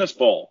the tennis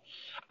ball.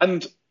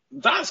 And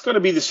that's got to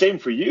be the same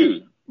for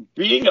you.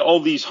 Being at all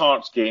these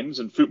Hearts games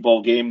and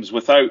football games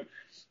without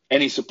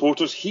any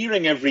supporters,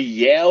 hearing every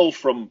yell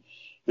from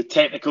the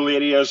technical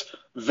areas,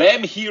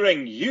 them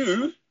hearing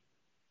you,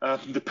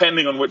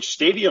 depending on which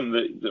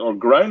stadium or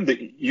ground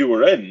that you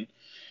were in,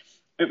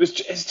 it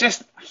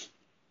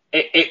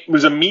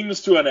was a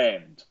means to an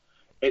end.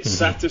 It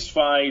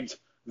satisfied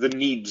the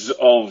needs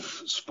of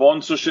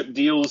sponsorship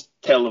deals,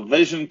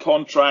 television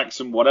contracts,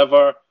 and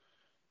whatever.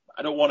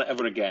 I don't want it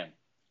ever again.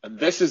 And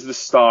this is the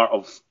start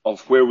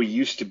of where we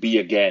used to be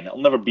again.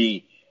 It'll never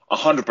be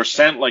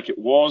 100% like it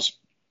was,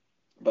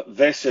 but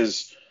this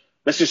is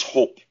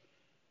hope.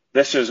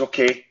 This is,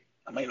 okay,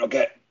 I might not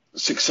get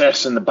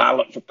success in the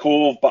ballot for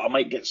Cove, but I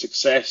might get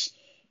success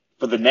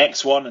for the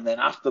next one. And then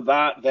after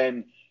that,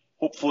 then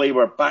hopefully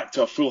we're back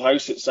to a full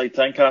house inside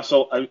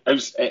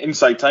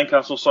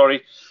Tynecastle,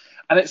 sorry.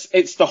 And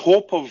it's the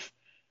hope of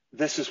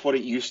this is what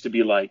it used to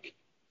be like.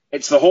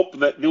 It's the hope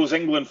that those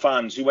England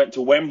fans who went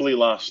to Wembley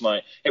last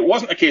night, it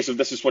wasn't a case of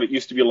this is what it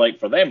used to be like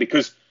for them,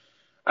 because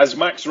as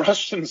Max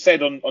Rushton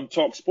said on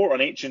Talk Sport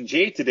on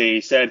H&J today,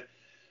 he said,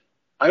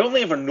 I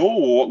only ever know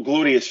what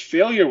glorious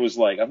failure was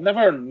like. I've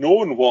never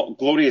known what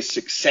glorious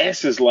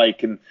success is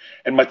like in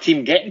my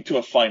team getting to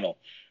a final.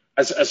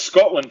 As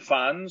Scotland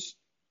fans,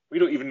 we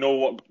don't even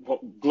know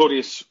what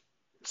glorious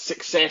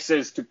success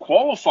is to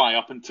qualify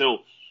up until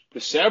the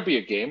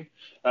Serbia game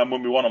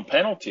when we won on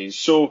penalties.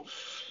 So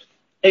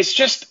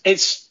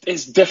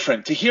it's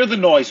different to hear the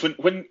noise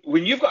when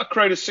you've got a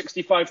crowd of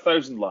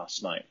 65,000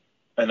 last night,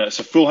 and it's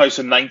a full house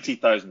of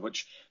 90,000,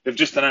 which they've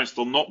just announced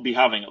they'll not be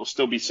having. It'll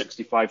still be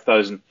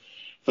 65,000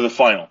 for the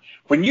final.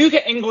 When you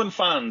get England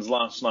fans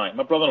last night,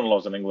 my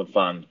brother-in-law's an England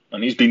fan,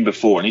 and he's been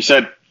before, and he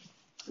said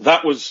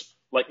that was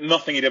like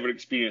nothing he'd ever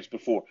experienced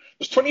before.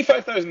 There's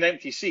 25,000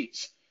 empty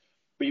seats,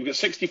 but you've got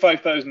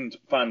 65,000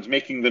 fans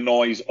making the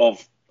noise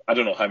of, I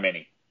don't know how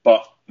many,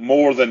 but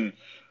more than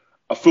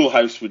a full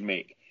house would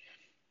make.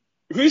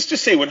 Who's to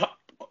say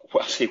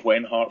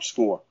when Hearts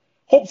score?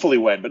 Hopefully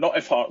when, but not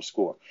if Hearts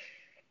score.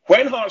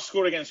 When Hearts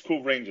score against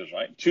Cove Rangers,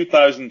 right?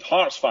 2,000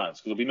 Hearts fans,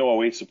 because there'll be no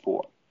away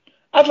support.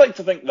 I'd like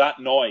to think that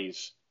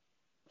noise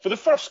for the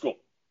first goal.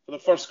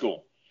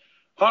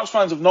 Hearts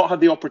fans have not had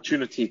the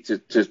opportunity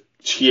to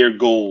cheer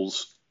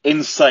goals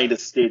inside a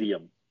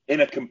stadium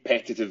in a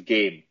competitive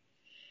game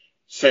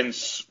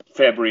since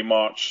February,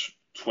 March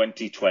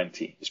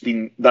 2020. It's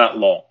been that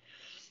long.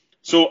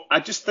 So I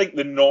just think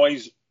the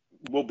noise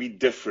will be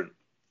different.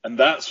 And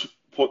that's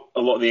what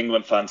a lot of the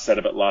England fans said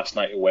about last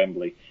night at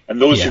Wembley.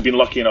 And those who've been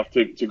lucky enough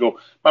to go.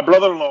 My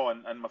brother-in-law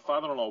and my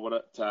father-in-law were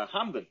at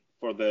Hampden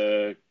for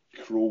the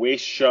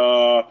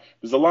Croatia.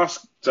 It was the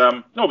last.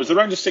 It was the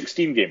round of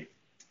 16 game.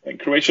 In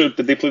Croatia,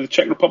 did they play the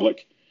Czech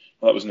Republic?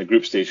 Well, that was in the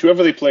group stage.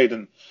 Whoever they played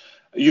in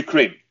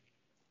Ukraine.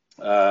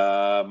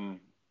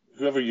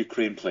 Whoever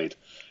Ukraine played.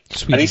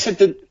 Sweden. And he said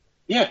that,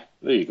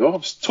 there you go. I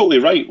was totally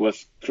right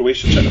with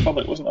Croatia, Czech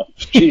Republic, wasn't I?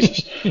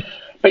 Jesus.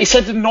 But he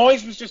said the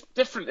noise was just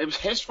different. It was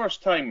his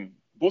first time,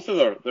 both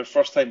of their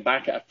first time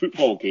back at a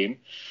football game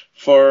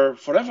for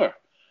forever.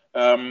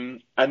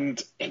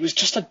 And it was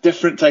just a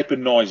different type of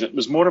noise. It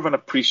was more of an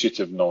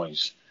appreciative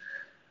noise.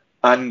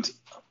 And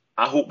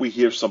I hope we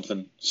hear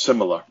something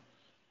similar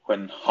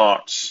when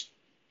Hearts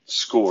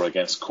score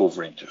against Cove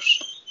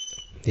Rangers.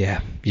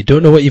 Yeah, you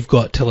don't know what you've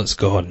got till it's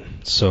gone.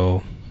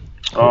 So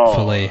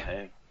hopefully,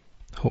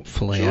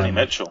 Joni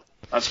Mitchell.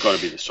 That's got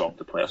to be the song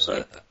to play us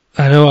out.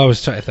 I know. I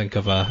was trying to think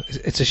of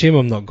it's a shame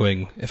I'm not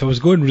going. If I was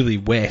going really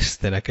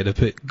west, then I could have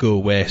put "Go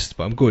West,"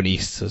 but I'm going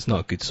east, so it's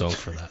not a good song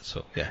for that.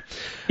 So yeah.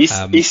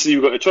 East.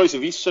 You've got a choice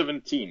of East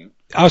 17.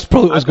 I was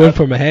going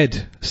for my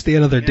head. Stay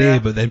another day,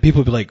 but then people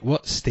would be like,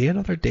 "What? Stay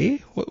another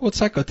day? What's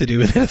that got to do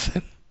with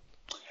anything?"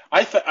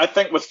 I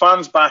think with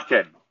fans back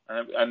in,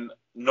 and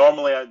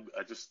normally I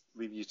just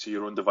leave you to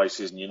your own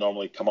devices, and you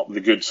normally come up with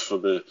the goods for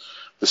the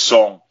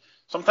song.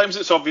 Sometimes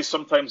it's obvious,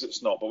 sometimes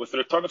it's not. But with the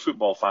return of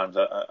football fans,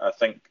 I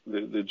think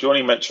the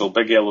Joni Mitchell,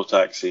 Big Yellow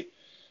Taxi,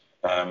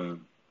 you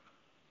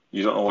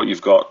don't know what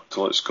you've got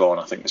till it's gone,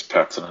 I think is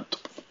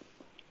pertinent.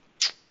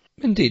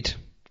 Indeed.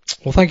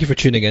 Well, thank you for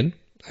tuning in.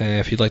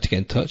 If you'd like to get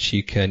in touch,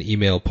 you can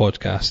email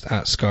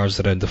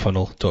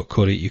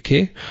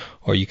podcast@scarsaroundthefunnel.co.uk,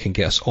 or you can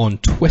get us on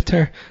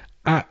Twitter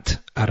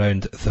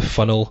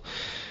 @aroundthefunnel.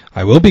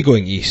 I will be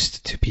going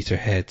east to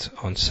Peterhead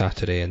on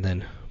Saturday and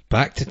then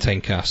back to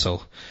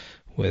Tynecastle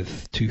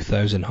with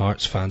 2,000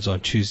 Hearts fans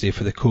on Tuesday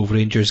for the Cove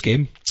Rangers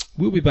game.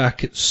 We'll be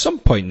back at some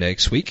point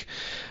next week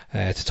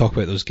to talk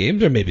about those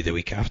games, or maybe the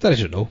week after. I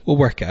don't know. We'll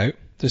work it out.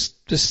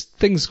 There's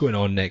things going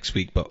on next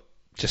week, but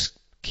just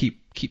keep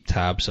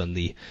tabs on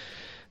the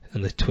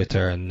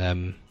Twitter and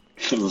the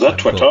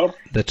Twitter. I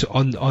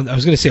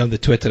was going to say on the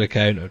Twitter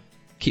account, or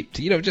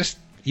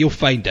you'll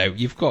find out.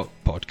 You've got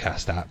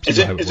podcast apps. Is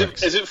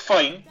it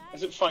fine?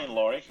 Is it fine,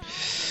 Laurie?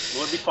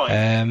 Will it be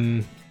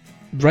fine?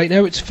 Right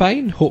now it's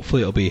fine.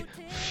 Hopefully it'll be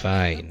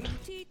fine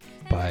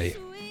by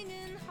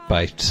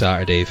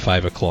Saturday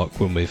 5 o'clock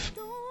when we've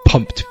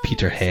pumped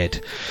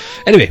Peterhead.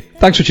 Anyway,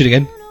 thanks for tuning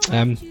in.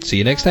 See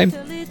you next time.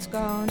 They took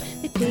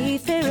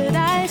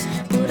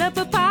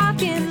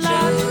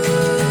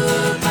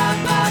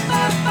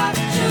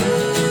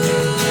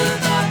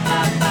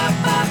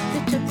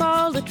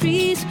all the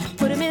trees,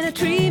 put them in a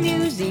tree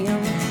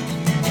museum,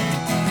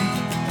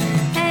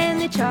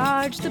 and they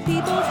charged the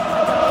people.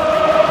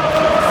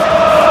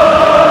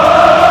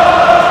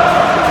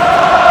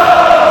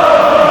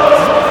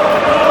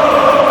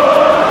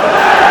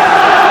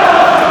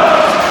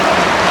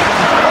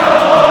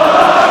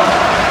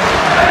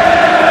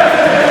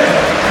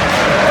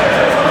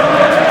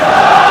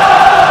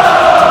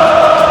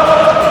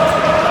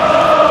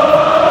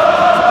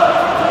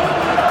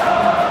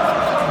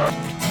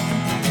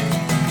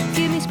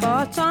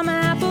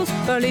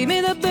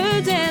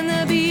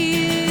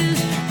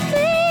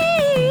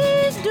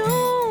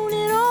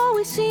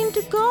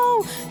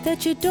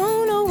 You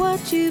don't know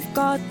what you've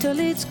got till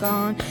it's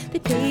gone. They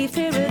paved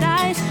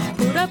paradise,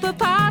 put up a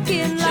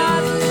parking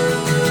lot.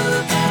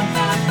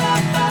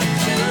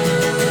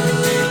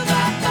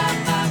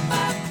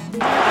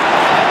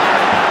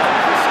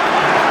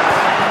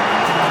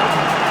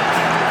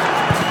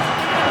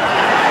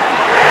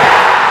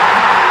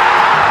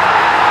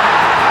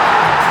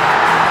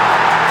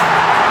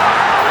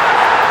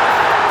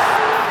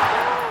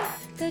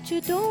 That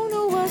you don't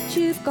know what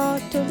you've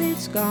got till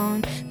it's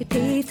gone. They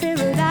paved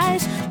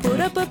paradise, put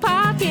up a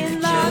parking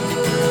lot.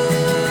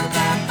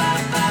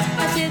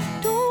 I said,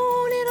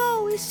 don't it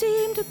always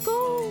seem to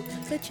go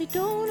that you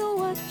don't know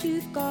what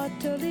you've got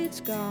till it's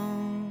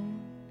gone.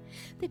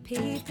 They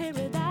paved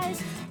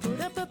paradise,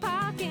 put up a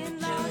parking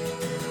lot.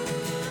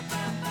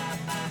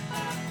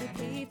 They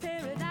paved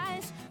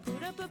paradise,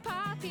 put up a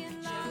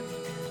parking lot.